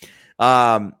fantastic.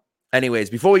 Anyways,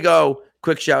 before we go,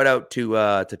 quick shout out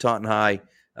to Taunton High,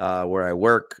 where I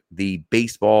work. The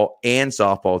baseball and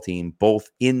softball team both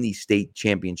in the state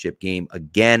championship game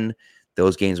again.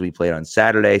 Those games we played on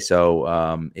Saturday.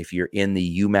 So if you're in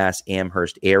the UMass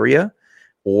Amherst area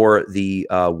or the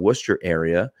Worcester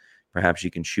area, perhaps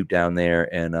you can shoot down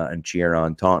there and cheer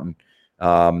on Taunton.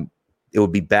 It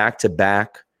would be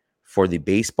back-to-back for the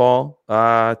baseball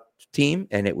team,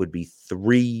 and it would be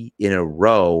 3 in a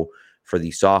row for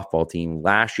the softball team.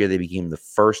 Last year, they became the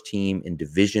first team in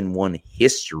Division I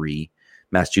history,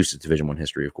 Massachusetts Division I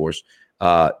history, of course,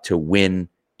 to win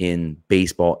in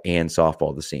baseball and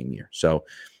softball the same year. So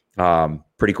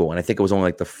pretty cool. And I think it was only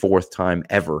like the 4th time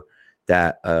ever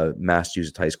that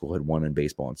Massachusetts high school had won in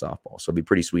baseball and softball. So it'd be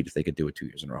pretty sweet if they could do it 2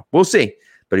 years in a row. We'll see,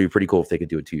 but it'd be pretty cool if they could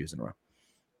do it 2 years in a row.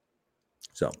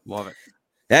 So love it.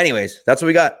 Anyways, that's what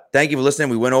we got. Thank you for listening.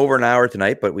 We went over an hour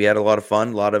tonight, but we had a lot of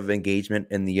fun, a lot of engagement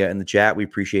in the chat. We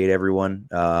appreciate everyone.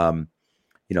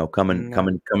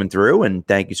 coming through. And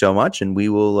thank you so much. And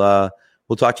we'll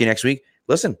talk to you next week.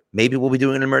 Listen, maybe we'll be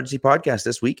doing an emergency podcast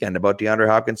this weekend about DeAndre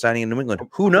Hopkins signing in New England.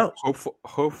 Who knows?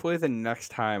 Hopefully the next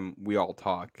time we all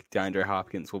talk, DeAndre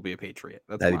Hopkins will be a Patriot.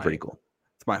 That'd be pretty cool.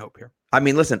 That's my hope here. I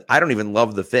mean, listen, I don't even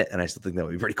love the fit, and I still think that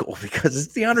would be pretty cool because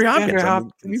it's DeAndre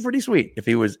Hopkins. It'd be pretty sweet if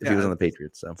he was on the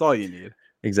Patriots. So that's all you need.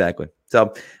 Exactly. So,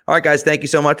 all right, guys, thank you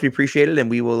so much. We appreciate it, and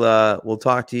we'll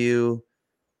talk to you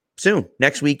soon,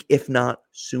 next week, if not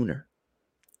sooner.